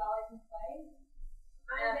dude is all I can play,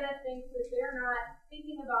 I'm going to think that they're not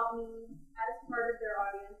thinking about me as part of their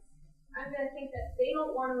audience. I'm going to think that they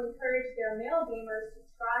don't want to encourage their male gamers to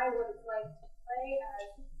try what it's like to play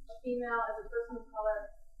as a female, as a person of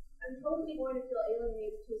color. I'm totally going to feel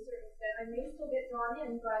alienated to a certain extent. I may still get drawn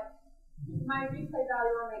in, but my replay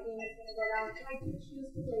value on my game is going to go down. And I do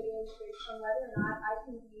choose to play games based on whether or not I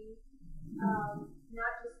can be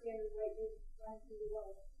not just standard white dudes running through the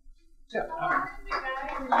world.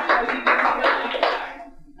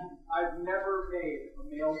 I've never made a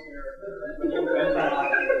male character.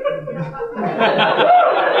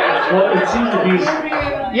 Well, it seems to be.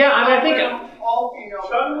 Yeah, I think all females.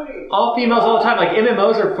 all females all the time.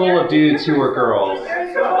 MMOs are full of dudes who are girls.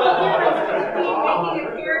 There's no difference between making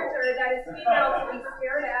a character that is female to be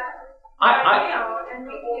stared at and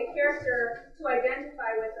making a character to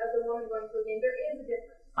identify with as a woman going through a game. There is a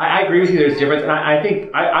difference. I agree with you. There's difference, and I think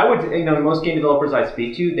I would, most game developers I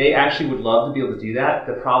speak to, they actually would love to be able to do that.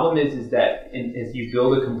 The problem is that as you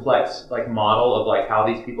build a complex model of how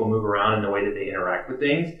these people move around and the way that they interact with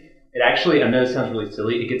things, it actually, I know this sounds really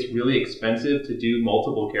silly, it gets really expensive to do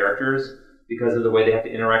multiple characters because of the way they have to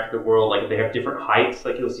interact with the world. Like if they have different heights,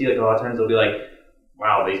 you'll see a lot of times they'll be like,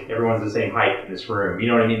 wow, everyone's the same height in this room. You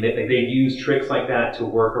know what I mean? They use tricks like that to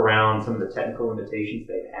work around some of the technical limitations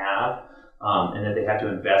they have. And that they have to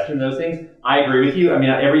invest in those things. I agree with you. I mean,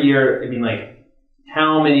 every year,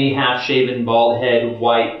 how many half-shaven, bald-head,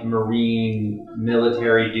 white, Marine,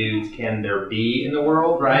 military dudes can there be in the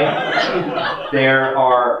world, right? There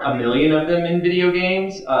are a million of them in video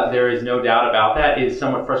games. There is no doubt about that. It is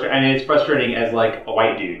somewhat frustrating. I mean, it's frustrating as a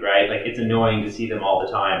white dude, right? It's annoying to see them all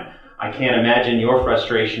the time. I can't imagine your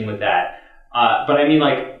frustration with that. But I mean,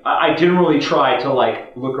 I generally try to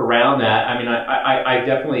look around that. I mean, I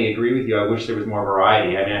definitely agree with you. I wish there was more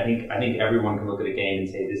variety. I mean, I think everyone can look at a game and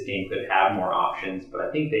say this game could have more options, but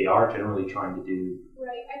I think they are generally trying to do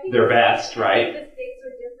their best, right? The stakes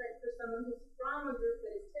are different for someone who's from a group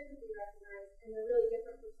that is typically recognized, and they're really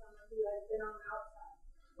different for someone who has been on the outside.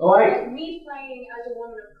 Oh, Me playing as a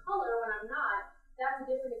woman of color when I'm not, that's a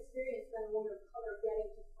different experience than a woman of color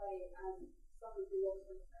getting to play as someone who looks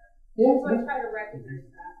like her. Yeah. So I try to recognize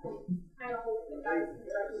that. Kind of hope that guys can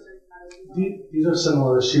recognize that as well. These are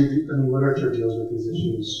similar issues. I mean, literature deals with these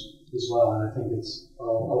issues as well, and I think it's a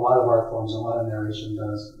lot of art forms, a lot of narration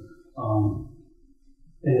does.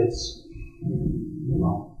 And it's,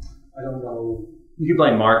 I don't know. You could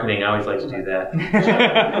blame marketing. I always like to do that.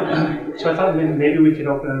 So I thought maybe we could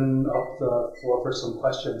open up the floor for some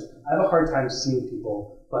questions. I have a hard time seeing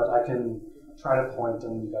people, but I can try to point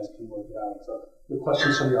and you guys can work it out. So, the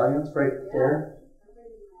questions from the audience right there?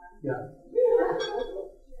 Yeah.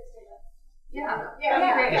 Yeah.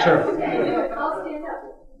 Sure. I'll stand up.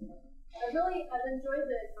 I've enjoyed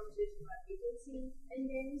the conversation about agency in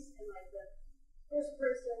games and the first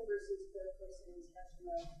person versus third person discussion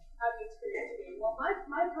of how do you experience a game. Well,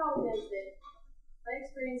 my problem is that my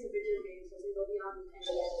experience of video games doesn't go beyond the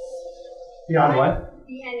NES. Beyond what?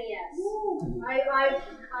 The NES.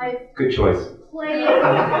 I've Good choice. played,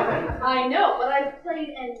 I know, but I've played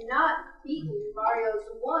and not beaten Mario's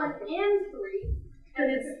 1 and 3, and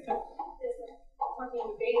it's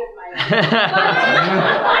fucking baited my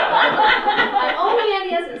I own the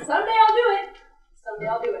NES, and someday I'll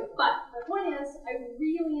do it. But my point is, I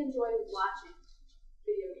really enjoy watching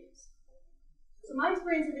video games. So my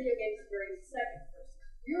experience of video games is very second person.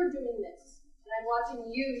 You're doing this, and I'm watching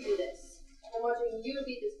you do this. I'm watching you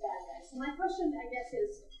beat this bad guy. So my question, I guess,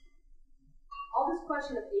 is all this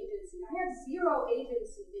question of agency. I have zero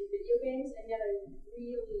agency in video games, and yet I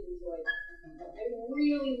really enjoy them. I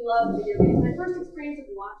really love video games. My first experience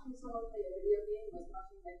of watching someone play a video game was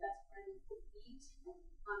watching my best friend beat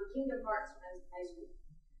Kingdom Hearts when I was in high school.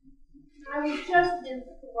 I was just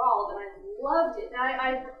enthralled, and I loved it. And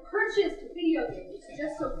I purchased video games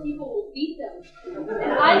just so people will beat them.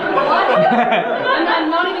 And I bought them. I'm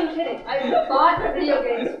not even kidding. I bought video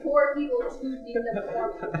games for people to beat them for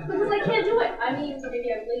me. Because I can't do it. I mean,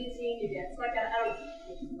 maybe I'm lazy, maybe I'm stuck, I don't know.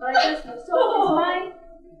 But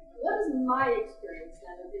what is my experience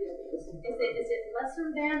then of video games? Is it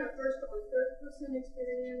lesser than a first or third person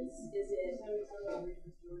experience?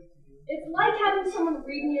 It's like having someone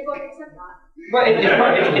read me a book, except not. But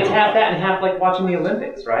it's half that and half watching the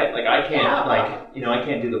Olympics, right? I can't I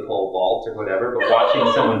can't do the pole vault or whatever, but watching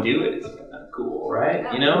someone do it is kind of cool, right?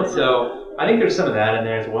 So I think there's some of that in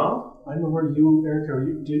there as well. I know where you, Erika,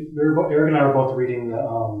 Eric and I were both reading the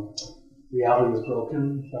Reality is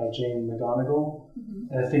Broken by Jane McGonigal.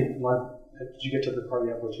 Mm-hmm. And I think did you get to the part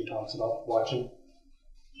yet where she talks about watching?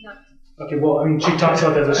 No. Okay, well, I mean, she talks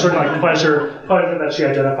about there's a certain pleasure that she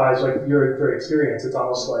identifies your experience. It's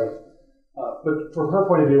almost but from her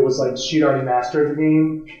point of view, it was she'd already mastered the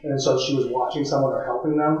game, and so she was watching someone or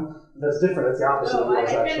helping them. That's different. That's the opposite of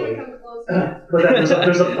yours, actually. But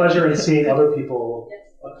there's a pleasure in seeing other people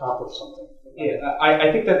accomplish something. Yeah,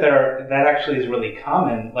 I think that that actually is really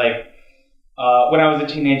common. When I was a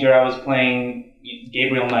teenager, I was playing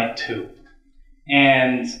Gabriel Knight 2.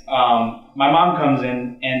 And my mom comes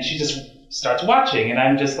in and she just starts watching, and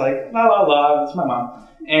I'm just like, la la la, it's my mom.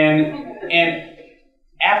 And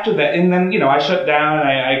after that, and then I shut down and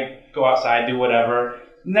I go outside, do whatever.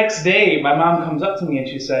 Next day, my mom comes up to me and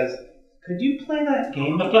she says, "Could you play that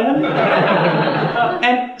game again?"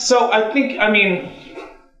 And so I think,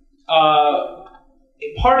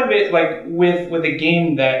 part of it, with a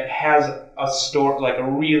game that has a story, a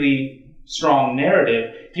really strong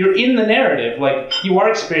narrative, you're in the narrative, you are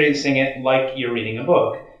experiencing it like you're reading a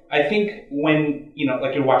book. I think when,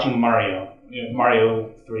 like you're watching Mario,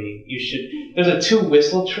 Mario 3, there's a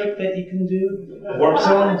 2-whistle trick that you can do, warp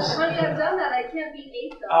zones. Honey, I've done that. I can't beat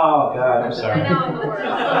 8 though. Oh, God, I'm sorry. I know I'm the worst.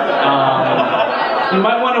 You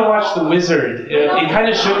might want to watch The Wizard. It kind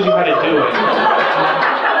of shows you how to do it.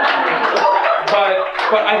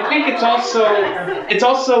 But I think it's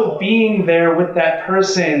also being there with that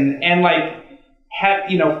person and like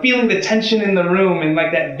feeling the tension in the room and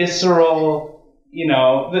like that visceral,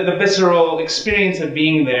 the visceral experience of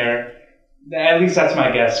being there. At least that's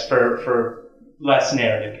my guess for less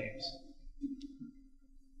narrative games.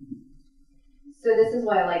 So this is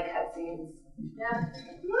why I like cutscenes. Yeah.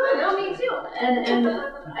 I know, me too. And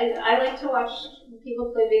I like to watch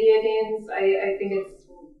people play video games. I think it's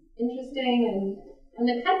interesting, and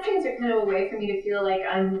the cutscenes are kind of a way for me to feel like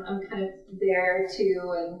I'm kind of there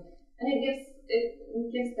too, and it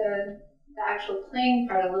gives the actual playing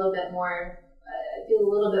part a little bit more. I feel a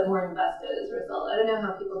little bit more invested as a result. I don't know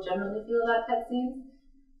how people generally feel about cutscenes.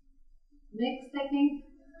 Mixed, I think.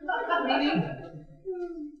 Maybe.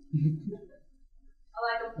 I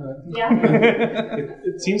like them. Yeah.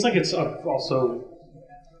 It seems like it's also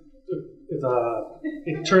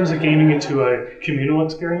it turns the gaming into a communal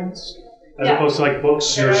experience as opposed to like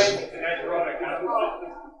books. Can I throw in a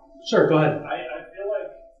counterpoint? Sure, go ahead. I feel like,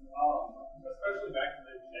 especially back to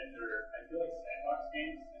the gender, I feel like sandbox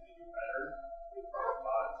games tend to do better with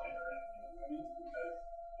gender and women because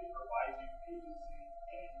they provide you agency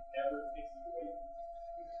and never takes it away from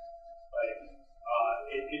you. Like,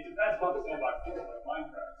 it depends on the sandbox game, like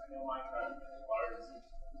Minecraft. I know Minecraft is a large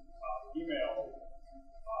female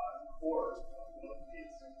core of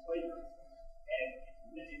its playground, and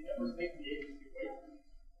it never takes the agency away from you.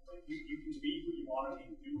 Like, you can be who you want to be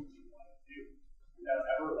and do what you want to do without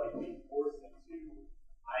ever like being forced into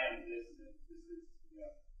I am this and this is,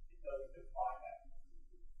 it doesn't define that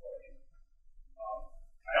for you.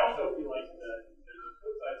 I also feel like there's a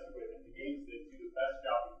flip side to it in the games that do the best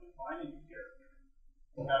job of defining the character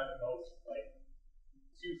will have the most like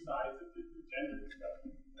two sides of the gender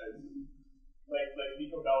discussion. Because like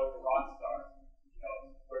Nico Bellic or Rockstar,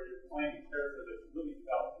 where you're playing a character that's really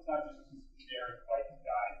developed. It's not just a generic fighting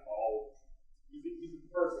guy. He's a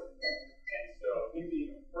person. And so him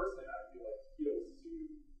being a person, I feel like appeals to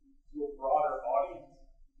a broader audience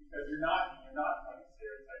because you're not playing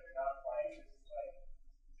stereotype. You're not playing this like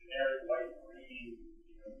generic white green,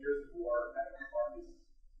 here's the war kind of artist,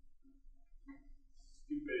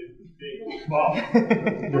 stupid big bum.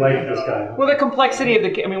 You like this guy? Well, the complexity of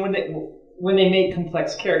when they make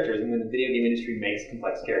complex characters, and when the video game industry makes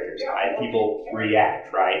complex characters, people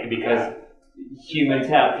react, right? Because humans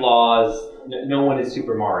have flaws. No one is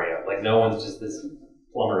Super Mario. Like, no one's just this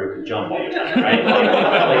plumber who could jump all the time, right?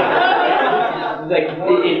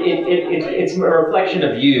 It's a reflection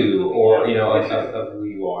of you, or of who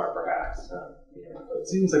you are, perhaps. It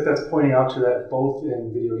seems like that's pointing out to that both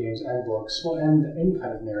in video games and books, and any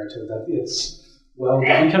kind of narrative, that it's we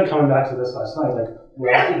kept coming back to this last night, like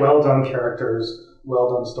well done characters, well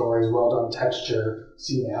done stories, well done texture,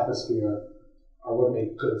 scene atmosphere are what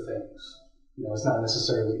make good things. It's not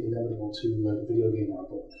necessarily inevitable to a video game or a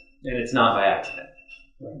book. And it's not by accident.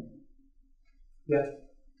 Right. Yeah.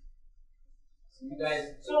 You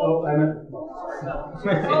guys. I meant. I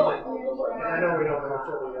know we don't know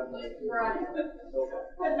each other yet.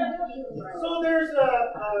 So there's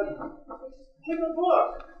in the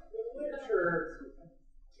book, in literature,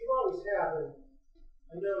 you always have a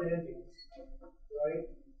known ending, right? I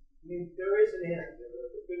mean, there is an end. The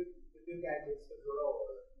good guy gets the girl, or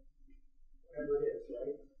whatever it is,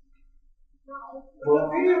 right? No. Well,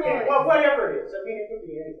 whatever it is. I mean, it could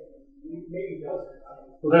be anything. Maybe it doesn't.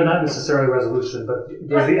 Well, they're not necessarily resolution, but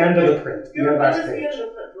there's the end of the print. The last page. The end of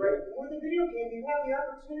the print, right? With a video game, you have the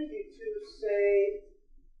opportunity to say,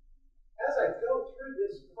 as I go through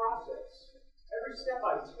this process, every step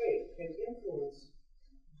I take can influence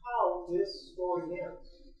how this story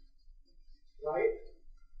ends, right?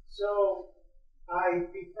 So I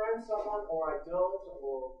befriend someone, or I don't,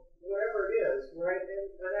 or whatever it is, right?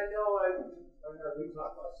 And I know we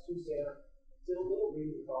talked about Susanna. Did a little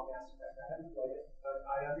reading about Mass Effect. I haven't played it, but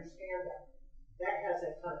I understand that. That has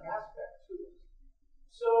that kind of aspect to it.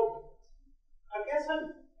 So, I guess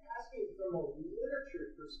I'm asking from a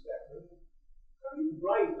literature perspective, how do you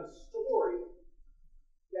write a story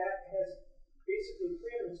that has basically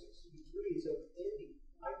 360 degrees of ending?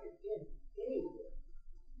 I can end anywhere,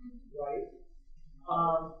 right?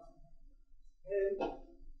 And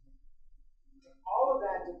all of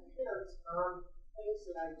that depends on things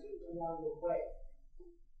that I do along the way,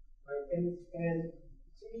 right? And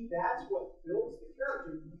to me, that's what builds the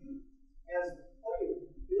character. You, as the player,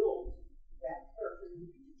 build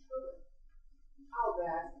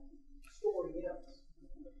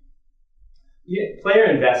Yeah, player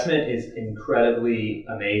investment is incredibly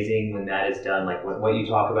amazing when that is done. Like what you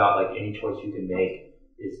talk about, like any choice you can make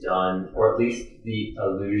is done, or at least the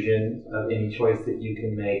illusion of any choice that you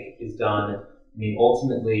can make is done. I mean,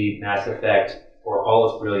 ultimately, Mass Effect, for all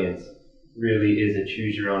its brilliance, really is a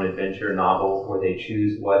choose-your-own-adventure novel where they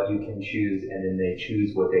choose what you can choose, and then they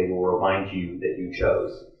choose what they will remind you that you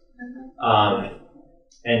chose.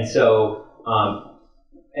 And so,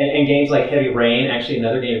 and games like Heavy Rain, actually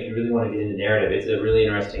another game if you really want to get into narrative, it's a really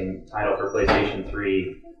interesting title for PlayStation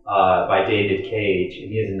 3 by David Cage, and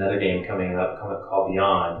he has another game coming up called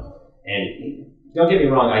Beyond. And don't get me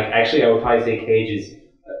wrong, I would probably say Cage is,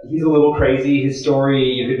 he's a little crazy. His story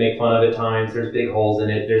you could make fun of at times. There's big holes in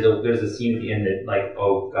it. There's a scene at the end that, like,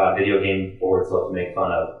 oh god, video game boards love to make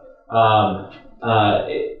fun of.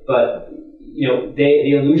 But you know,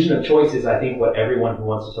 the illusion of choice is, I think, what everyone who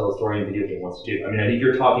wants to tell a story in a video game wants to do. I mean, I think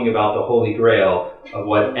you're talking about the holy grail of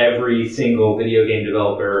what every single video game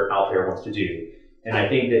developer out there wants to do. And I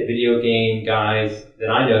think that video game guys that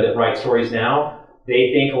I know that write stories now,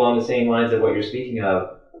 they think along the same lines of what you're speaking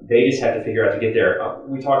of. They just have to figure out to get there.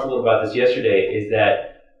 We talked a little about this yesterday, is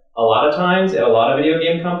that a lot of times at a lot of video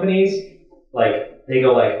game companies, like, they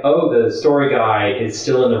go like, oh, the story guy is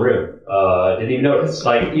still in the room. Didn't even notice.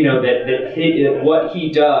 Like, you know, that what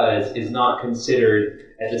he does is not considered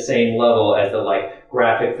at the same level as the, like,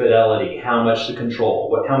 graphic fidelity, how much to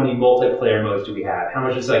control, how many multiplayer modes do we have, how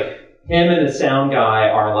much is, like, him and the sound guy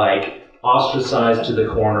are, like, ostracized to the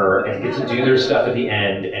corner and get to do their stuff at the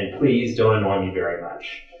end, and please don't annoy me very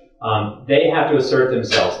much. They have to assert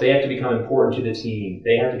themselves. They have to become important to the team.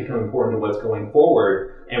 They have to become important to what's going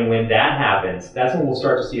forward. And when that happens, that's when we'll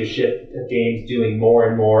start to see a shift of games doing more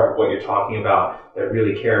and more of what you're talking about, that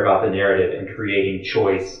really care about the narrative and creating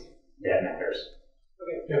choice that matters.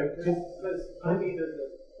 Okay, because I mean, the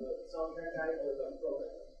soundtrack guy was a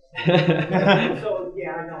programmer. So,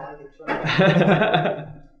 yeah, I know, I can try.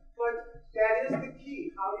 But that is the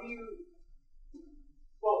key. How do you...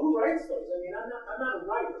 Well, who writes those? I mean, I'm not a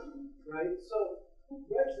writer, right? So, who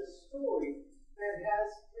writes a story that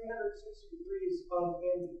has 360 degrees of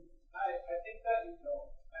ending? I think that you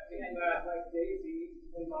don't. I think that, like Daisy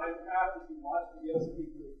in Minecraft, if you watch videos of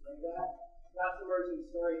people who play that's emergent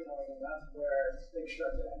storytelling, and that's where things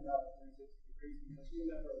start to end up in 360 degrees, because you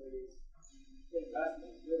never lose the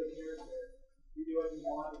investment. You're the character. You do what you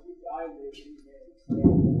want. If you die in Daisy, you can't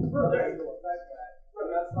explain. Right. Will affect that. But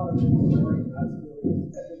that's not a big story. That's really,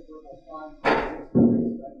 I think, we're more fun.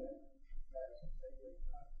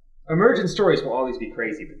 Emergent stories will always be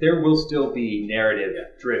crazy, but there will still be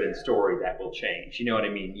narrative-driven story that will change. You know what I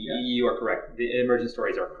mean? Yeah. You are correct. The emergent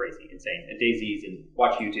stories are crazy, insane. And Daisy's, and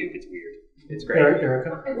watch YouTube, it's weird. It's great.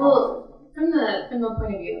 Erika? Well, from the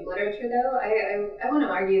point of view of literature, though, I want to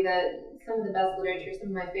argue that some of the best literature,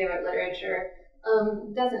 some of my favorite literature,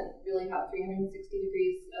 doesn't really have 360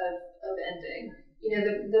 degrees of ending. You know,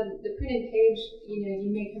 the printed page, you know,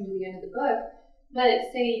 you may come to the end of the book,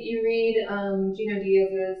 but say you read Gino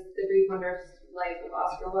Diaz's The Brief Wondrous Life of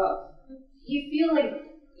Oscar Wilde, you feel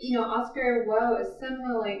like, you know, Oscar Wilde is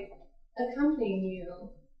somehow like accompanying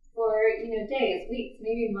you for, you know, days, weeks,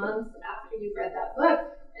 maybe months after you've read that book.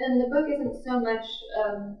 And the book isn't so much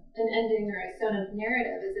an ending or a stone of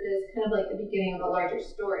narrative as it is kind of like the beginning of a larger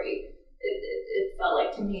story. It felt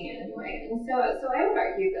like to me anyway. And so I would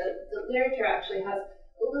argue that the literature actually has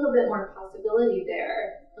a little bit more possibility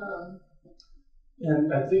there.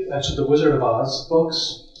 And I think actually the Wizard of Oz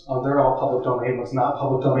books, they're all public domain. What's not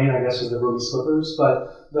public domain, I guess, is the Ruby Slippers.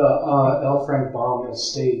 But the L. Frank Baum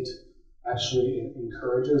estate actually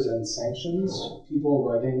encourages and sanctions people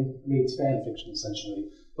writing, I mean, it's fan fiction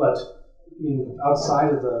essentially. But I mean,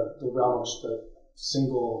 outside of the realm of the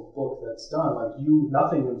single book that's done, like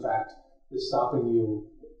nothing in fact is stopping you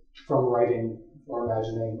from writing or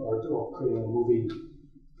imagining or creating a movie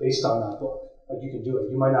based on that book. Like, you can do it.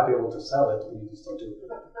 You might not be able to sell it, but you can still do it.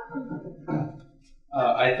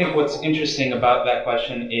 I think what's interesting about that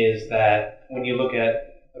question is that when you look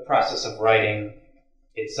at the process of writing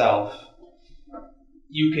itself,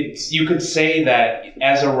 you could say that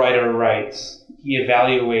as a writer writes, he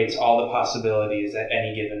evaluates all the possibilities at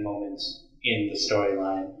any given moment in the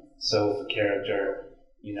storyline. So if a character,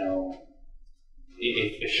 you know,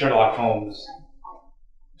 if Sherlock Holmes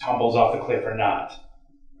tumbles off the cliff or not,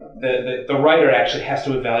 the writer actually has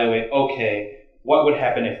to evaluate, okay, what would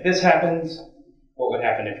happen if this happens? What would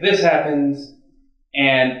happen if this happens?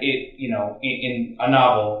 And it, you know, in a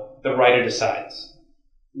novel, the writer decides.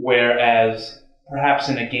 Whereas perhaps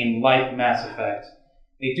in a game like Mass Effect,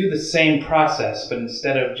 they do the same process, but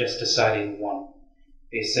instead of just deciding one,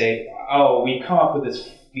 they say, oh, we come up with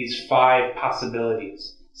these 5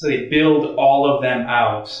 possibilities. So they build all of them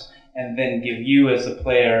out and then give you as the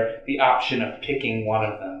player the option of picking one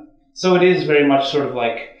of them. So it is very much sort of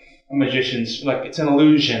like a magician's, like it's an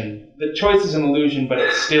illusion. The choice is an illusion, but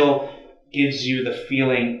it still gives you the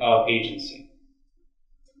feeling of agency.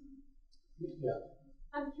 Yeah.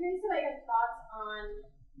 I'm curious about your thoughts on,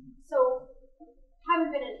 so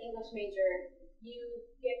having been an English major, you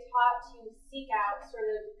get taught to seek out sort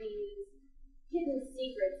of these hidden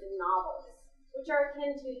secrets in novels, which are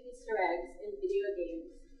akin to Easter eggs in video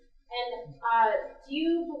games. And do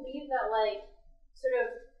you believe that, like, sort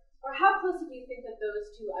of, or how closely do you think that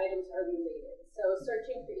those two items are related? So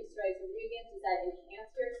searching for Easter eggs in video games, does that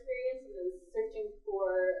enhance your experience? And then searching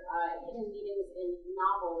for hidden meanings in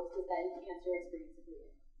novels, does that enhance your experience of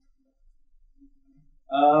reading?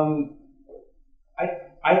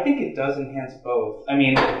 I think it does enhance both. I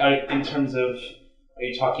mean, in terms of, are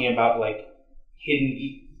you talking about like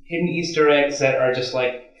hidden Easter eggs that are just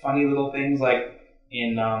like funny little things, like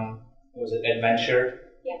in what was it,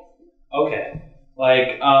 Adventure? Yes. Okay.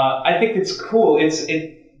 Like I think it's cool.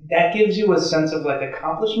 That gives you a sense of like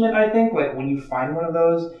accomplishment. I think like when you find one of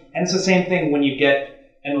those, and it's the same thing when you get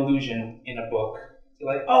an illusion in a book.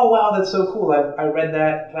 You're like, oh wow, that's so cool. I read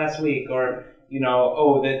that last week, or you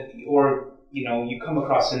come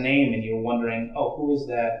across a name and you're wondering, oh, who is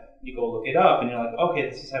that? You go look it up and you're like, okay,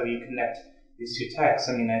 this is how you connect these two texts.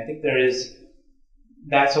 I mean, I think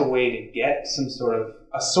that's a way to get a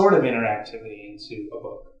sort of interactivity into a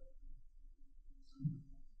book.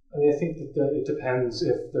 I mean, I think that it depends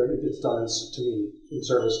if it's done to me in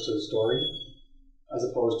service to the story, as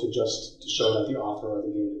opposed to just to show that the author or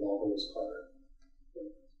the game developer was clever.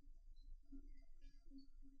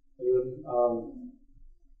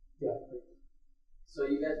 Yeah. So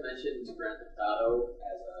you guys mentioned Grand Theft Auto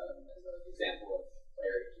as an example of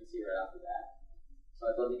player agency right off the bat. So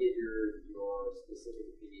I'd love to get your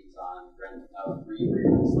specific opinions on Grand Theft Auto 3, where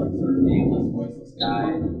you're just like sort of nameless, voiceless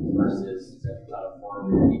guy, versus Grand Theft Auto 4,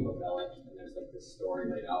 where you're ecodelic, and there's like this story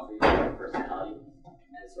laid out for you, your personality,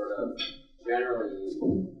 and sort of generally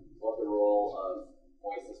what the role of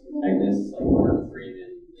voiceless protagonists like Morgan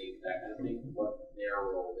Freeman, Link, that kind of thing, what their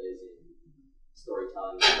role is in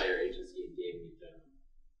storytelling, player agency, and gaming in general.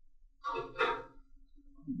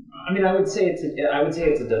 I mean, I would say it's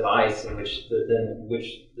a device in which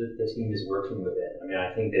the team is working with it. I mean,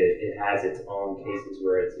 I think that it has its own cases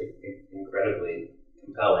where it's incredibly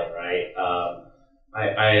compelling, right?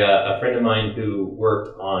 A friend of mine who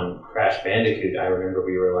worked on Crash Bandicoot, I remember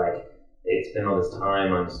we were like, they'd spend all this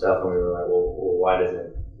time on stuff, and we were like, well why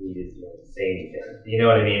doesn't he just say anything? You know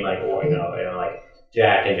what I mean? Like, like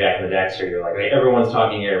Jack and the Daxter, you're like, everyone's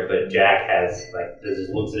talking here, but Jack has like just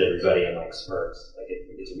looks at everybody and like smirks, like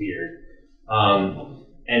it's weird.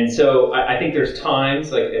 And so I think there's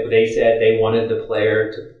times, like they said, they wanted the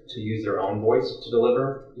player to use their own voice to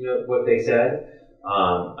deliver, what they said.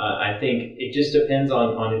 I think it just depends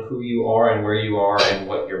on who you are and where you are and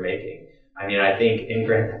what you're making. I mean, I think in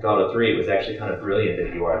Grand Theft Auto 3, it was actually kind of brilliant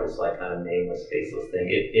that you are this like kind of nameless, faceless thing.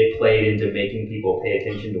 It played into making people pay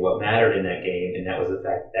attention to what mattered in that game, and that was the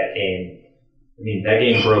fact that that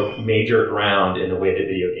game broke major ground in the way that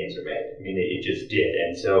video games are made. I mean, it just did.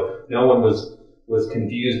 And so no one was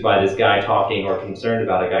confused by this guy talking or concerned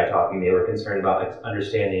about a guy talking. They were concerned about like,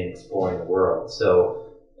 understanding and exploring the world. So,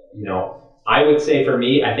 I would say for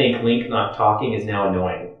me, I think Link not talking is now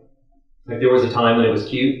annoying. Like there was a time when it was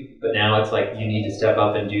cute, but now it's like you need to step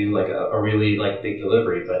up and do like a really like big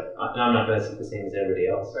delivery. But I'm not going to say the same as everybody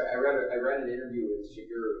else. I read an interview with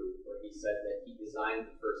Shigeru where he said that he designed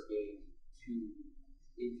the first game to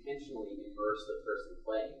intentionally immerse the person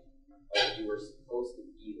playing. Like you were supposed to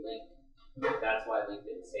be Link. That's why Link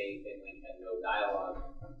didn't say anything. Link had no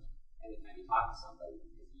dialogue anytime you talked to somebody,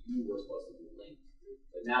 because you were supposed to be Link.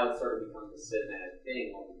 But now it's sort of become this cinematic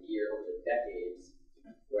thing over the decades,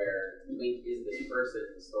 where Link is this person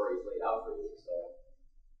and the story is laid out for you. So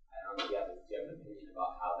I don't know if you have an opinion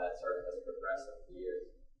about how that sort of has progressed over the years.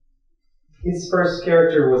 His first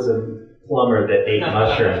character was a plumber that ate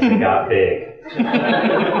mushrooms and got big. He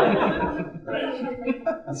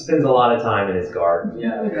spends a lot of time in his garden.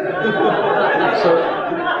 Yeah. So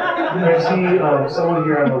I see someone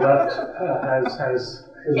here on the left has his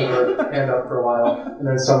hand up for a while, and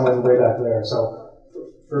then someone way back there. So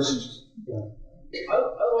first, yeah. I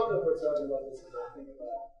love that we're talking about this and not thinking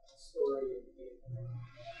about story and game.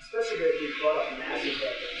 Especially that we brought up Mass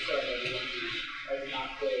Effect and stuff like that. I did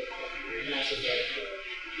not play Mass Effect.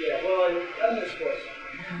 Yeah, well, I missed course.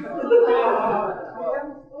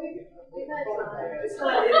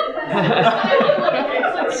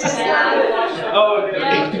 Oh,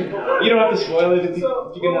 you don't have to spoil it if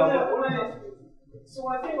you can help it. So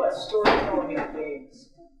when I think about storytelling in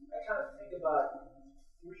games, I kind of think about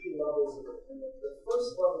 3 levels of it. And the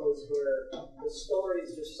first level is where the story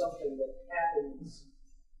is just something that happens.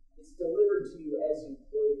 It's delivered to you as you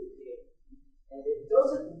play the game. And it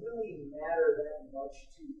doesn't really matter that much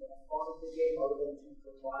to the fun of the game other than to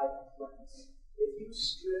provide a premise. If you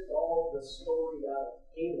stripped all of the story out of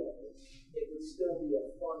Halo, it would still be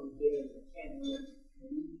a fun game mechanically.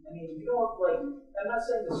 I mean, you don't I'm not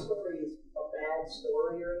saying the story is a bad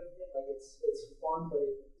story or anything, like it's fun, but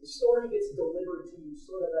the story gets delivered to you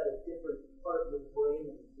sort of at a different part of the brain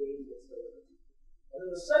than the game gets delivered to you. And then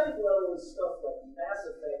the second level is stuff like Mass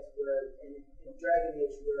Effect, where in Dragon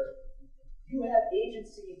Age, where you have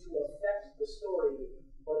agency to affect the story,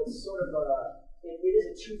 but it's sort of it is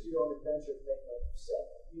a choose your own adventure thing, like you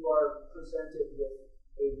said. You are presented with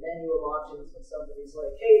a menu of options, and somebody's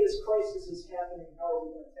like, hey, this crisis is happening, how are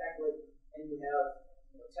we going to tackle it? And you have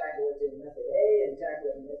tackle it in method A and tackle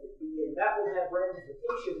it in method B, and that will have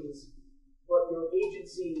ramifications, but your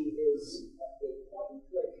agency is a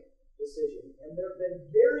point-and-click decision. And there have been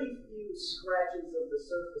very few scratches of the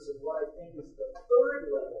surface of what I think is the third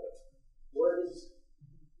level,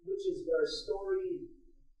 which is where a story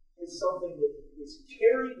is something that is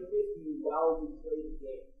carried with you while you play the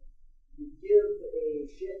game. You give a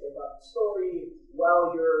shit about the story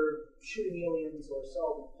while you're shooting aliens or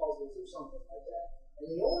solving puzzles or something like that.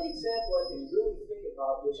 And the only example I can really think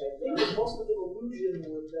about, which I think is most of the illusion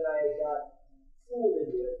that I got fooled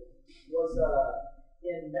into it, was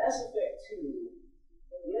in Mass Effect 2.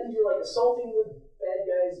 At the end, you're assaulting the bad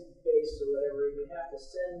guy's base or whatever, and you have to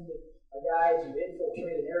send a guy to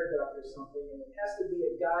infiltrate an air duct or something, and it has to be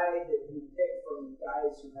a guy that you pick from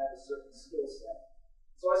guys who have a certain skill set.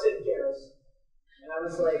 So I said Garrus, and I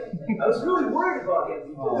was really worried about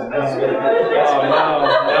him. No.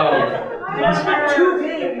 I spent 2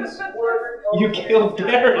 games worth of... You killed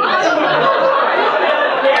Garrus.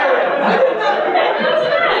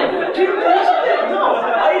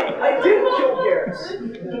 I didn't kill Garrus.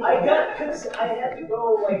 Because I had to go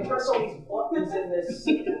press all these buttons in this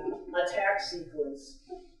attack sequence,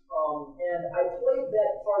 and I played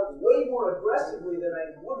that part way more aggressively than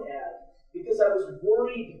I would have because I was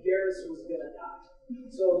worried Garrus was going to die.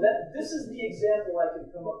 So this is the example I can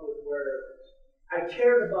come up with where I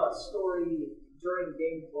cared about story during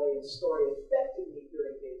gameplay and story affected me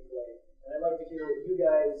during gameplay, and I'd like to hear what you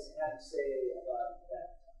guys have to say about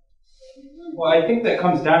that. Well, I think that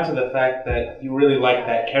comes down to the fact that you really like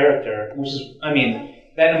that character, which is,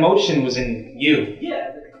 that emotion was in you.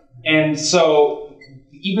 Yeah. And so,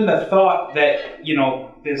 even the thought that,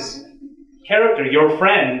 this character, your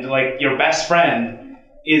friend, your best friend,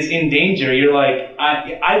 is in danger, you're like,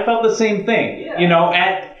 I felt the same thing. Yeah.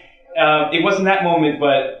 It wasn't that moment,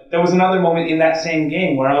 but there was another moment in that same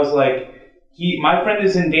game where I was like, my friend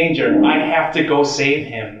is in danger, I have to go save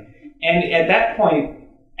him. And at that point,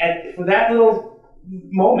 for that little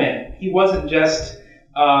moment, he wasn't just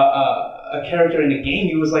a character in a game.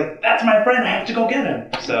 He was like, that's my friend, I have to go get him.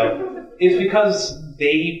 So it's because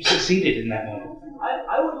they succeeded in that moment.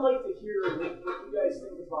 I would like to hear what you guys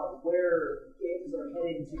think about where games are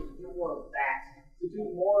heading to do more of that, to do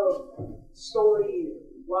more of story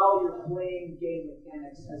while you're playing game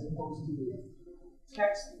mechanics as opposed to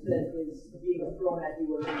text that is being thrown at you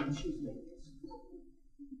when you choose menus.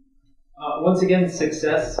 Once again,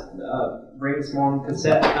 success brings more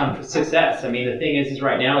success. The thing is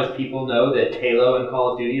right now is people know that Halo and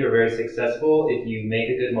Call of Duty are very successful. If you make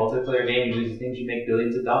a good multiplayer game, you do these things, you make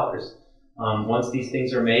billions of dollars. Once these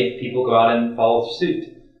things are made, people go out and follow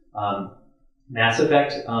suit. Mass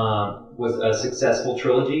Effect was a successful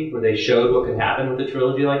trilogy where they showed what could happen with a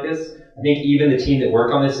trilogy like this. I think even the team that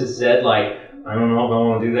worked on this has said, I don't know if I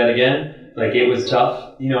want to do that again. It was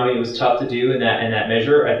tough, it was tough to do in that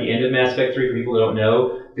measure. At the end of Mass Effect 3, for people that don't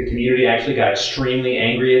know, the community actually got extremely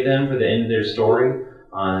angry at them for the end of their story.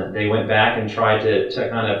 They went back and tried to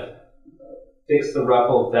kind of fix the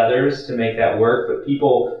ruffled feathers to make that work, but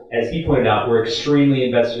people, as he pointed out, were extremely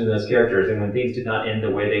invested in those characters, and when things did not end the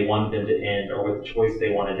way they wanted them to end or with the choice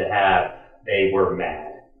they wanted to have, they were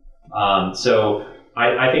mad. So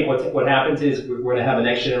I think what happens is we're going to have a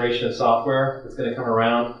next generation of software that's going to come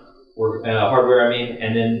around, hardware,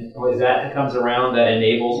 and then as that comes around, that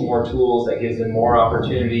enables more tools, that gives them more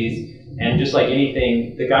opportunities, and just like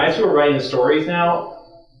anything, the guys who are writing the stories now,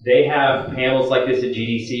 they have panels like this at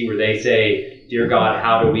GDC where they say, dear God,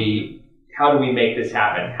 how do we make this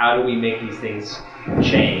happen? How do we make these things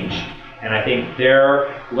change? And I think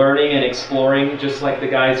they're learning and exploring, just like the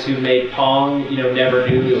guys who made Pong, never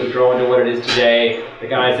knew it would grow into what it is today. The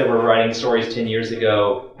guys that were writing stories 10 years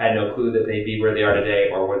ago had no clue that they'd be where they are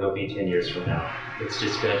today or where they'll be 10 years from now. It's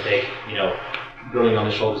just going to take, building on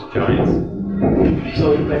the shoulders of giants.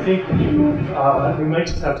 So I think we might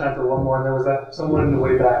just have time for one more. And there was someone in the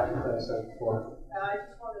way back that I said before. I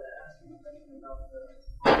just wanted to ask you a question about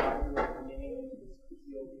the name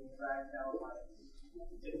being dragged out by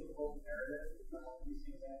difficult narrative. This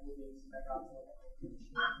example being Spec-Ops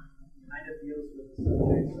kind of deals with the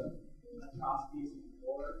subjects of atrocities and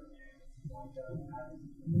war, and one does have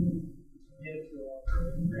ridicule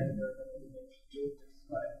and render that makes you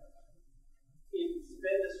but it's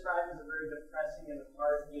been described as a very depressing and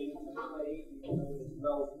hard game to play, even though it's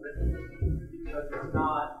well written, because it's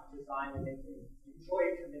not designed to make you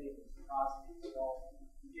enjoy committing atrocities. You don't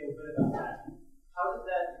feel good about that. How does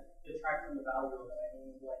that detract from the value of it? I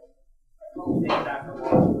mean, a couple days after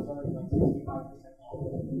launch, it was only 65% off.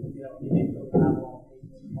 It didn't really have a lot of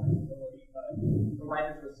responsibility, but the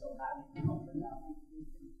writers were so happy to help it out.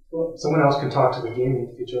 Well, someone else can talk to the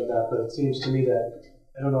gaming feature of that, but it seems to me that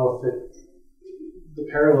I don't know if the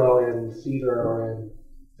parallel in theater or in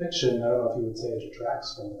fiction, I don't know if you would say it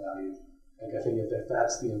detracts from the value. Like I think if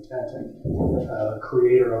that's the intent, a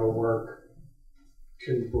creator of a work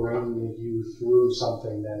can bring you through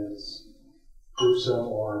something that is gruesome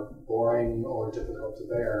or boring or difficult to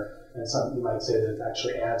bear, and something you might say that it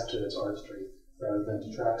actually adds to its artistry rather than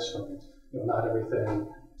detracts from it. Not everything.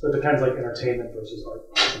 So it depends, like entertainment versus art,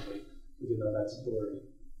 possibly, even though that's story.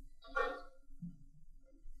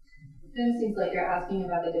 It kind of seems like you're asking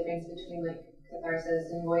about the difference between like catharsis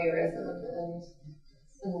and voyeurism, and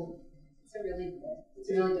it's a really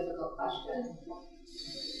difficult question.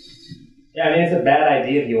 Yeah, I mean, it's a bad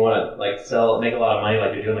idea if you want to make a lot of money,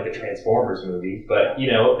 like you're doing like a Transformers movie. But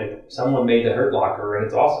if someone made the Hurt Locker and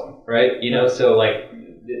it's awesome, right? So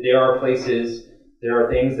there are places, there are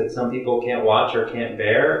things that some people can't watch or can't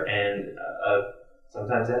bear, and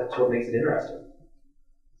sometimes that's what makes it interesting.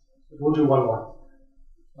 We'll do one more.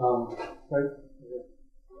 Right? Yeah.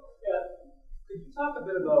 Could you talk a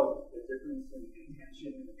bit about the difference in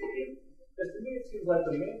intention in the game? Because to me, it seems like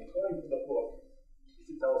the main point of the book is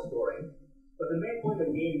to tell a story, but the main point of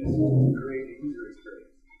the game is to create a user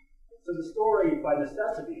experience. So the story, by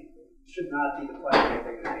necessity, should not be the primary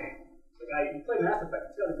thing in the game. You play Mass Effect,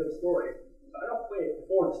 it's got a good story. But I don't play it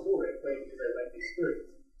for the story, I play it because I like the experience.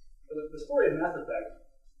 So the story of Mass Effect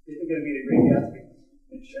isn't going to be the Great Gatsby.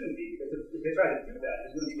 It shouldn't be, because if they try to do that,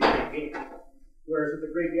 it wouldn't be a great game. Whereas with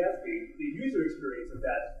the Great Gatsby, the user experience of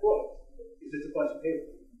that book is just a bunch of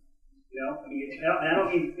paper. I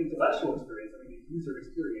don't mean intellectual experience, I mean the user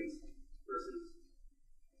experience versus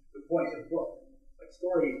the point of the book. Should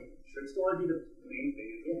story be the main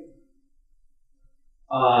thing in the game?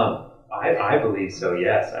 I believe so,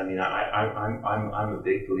 yes. I mean, I'm a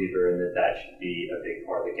big believer in that should be a big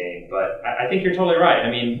part of the game. But I think you're totally right. I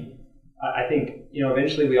mean, I think,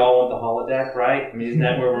 eventually we all want the holodeck, right? I mean, isn't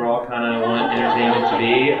that where we're all kind of want entertainment to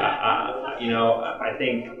be? I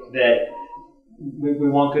think that we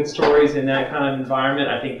want good stories in that kind of environment.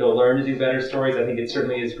 I think they'll learn to do better stories. I think it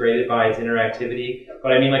certainly is graded by its interactivity.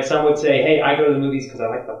 But I mean, some would say, hey, I go to the movies because I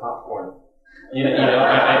like the popcorn.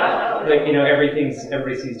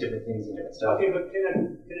 Everybody sees different things and different stuff. Okay, but can a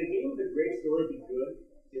game with a great story be good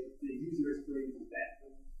if the user experience is bad?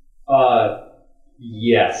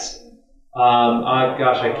 Yes.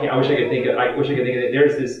 Gosh, I can't. I wish I could think of it.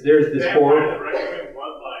 There's this horror.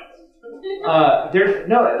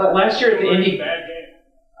 Last year at the indie. Bad game.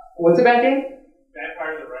 What's a bad game?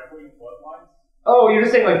 Vampire the Requiem Bloodlines. Oh, you're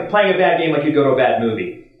just saying playing a bad game like you go to a bad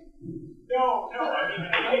movie. No. I mean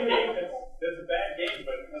any game that's a bad game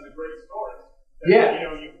but it has a great story.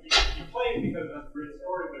 Yeah. You play it because it has a great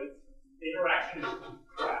story, but the interaction is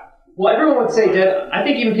crap. Well, everyone would say I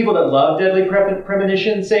think even people that love Deadly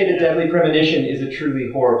Premonition say that Deadly Premonition is a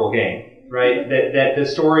truly horrible game, right? That the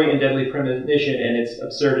story in Deadly Premonition and its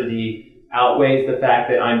absurdity outweighs the fact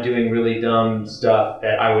that I'm doing really dumb stuff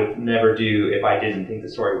that I would never do if I didn't think the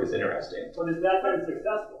story was interesting. But is that then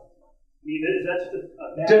successful? I mean, is that just a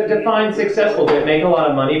bad define successful. Did it make a lot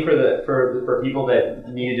of money for people that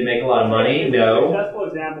needed to make a lot of money? No. A successful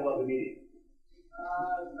example of the medium.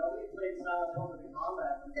 Nobody played Silent Hill in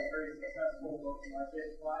combat. It's a very successful book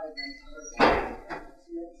market-wise.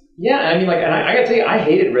 Yeah, I mean, and I gotta tell you, I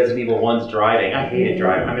hated Resident Evil 1's driving. I hated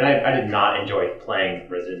driving. I mean, I did not enjoy playing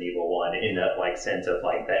Resident Evil 1 in the sense of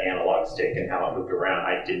the analog stick and how it moved around.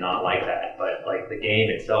 I did not like that. But the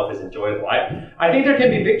game itself is enjoyable. I think there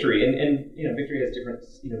can be victory, and victory has different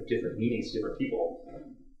meanings to different people.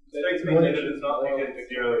 That makes me think that it's not like it's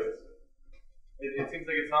it seems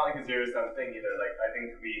like it's not like a zero-sum thing either. Like, I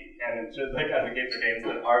think we can and should like advocate for games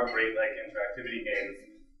that are great, like interactivity games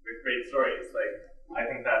with great stories. Like, I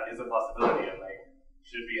think that is a possibility, and like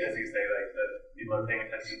should be, as you say, like that people are paying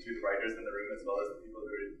attention to the writers in the room as well as the people who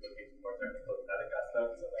are looking for more technical thematic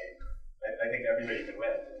aspects. So like, I think everybody can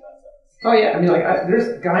win in that sense. Oh yeah, I mean, like,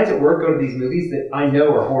 there's guys at work go to these movies that I know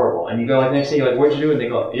are horrible, and you go like next day, you're like, "What'd you do?" And they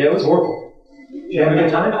go, "Yeah, it was horrible." You have a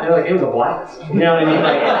good time? And they're like, "It was a blast." You know what I mean?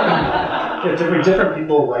 Like, yeah, different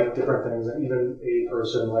people like different things, and even a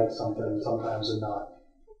person likes something sometimes and not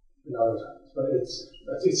in other times. But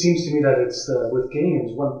it seems to me that it's with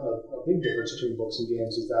games, a big difference between books and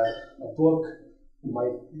games is that a book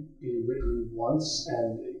might be written once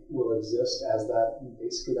and it will exist as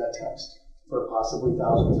basically that text for possibly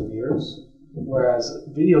thousands of years, whereas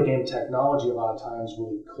video game technology a lot of times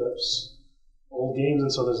will eclipse old games,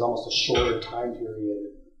 and so there's almost a shorter time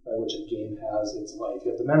period by which a game has its life.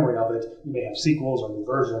 You have the memory of it, you may have sequels or new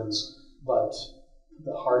versions, but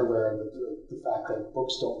the hardware and the fact that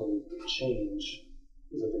books don't really change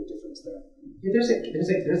is a big difference there. Yeah,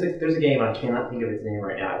 there's a game, I cannot think of its name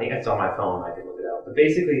right now. I think it's on my phone, I can look it up. But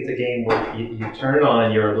basically it's a game where you turn it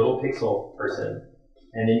on, you're a little pixel person,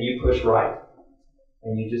 and then you push right.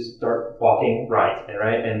 And you just start walking right,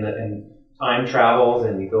 and time travels,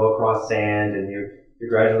 and you go across sand, and you're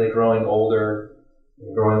gradually growing older,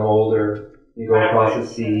 you go across the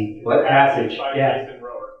sea. What? Passage, yeah.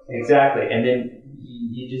 Exactly, and then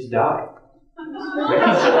you just die.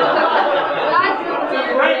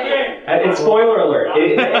 It's spoiler alert.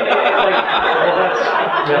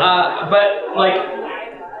 But like,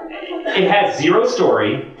 it has zero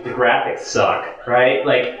story. The graphics suck, right?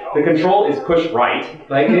 Like, the control is push right.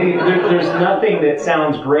 Like, there's nothing that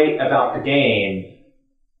sounds great about the game,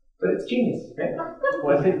 but it's genius, right?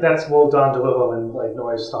 Well, I think that's Don DeLillo and like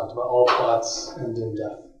Noyes talked about. All plots end in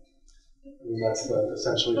death. I mean, that's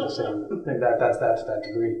essentially the same thing. That's to that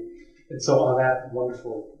degree. And so on that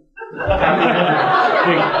wonderful.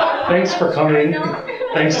 Thanks for coming.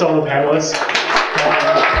 Thanks to all the panelists.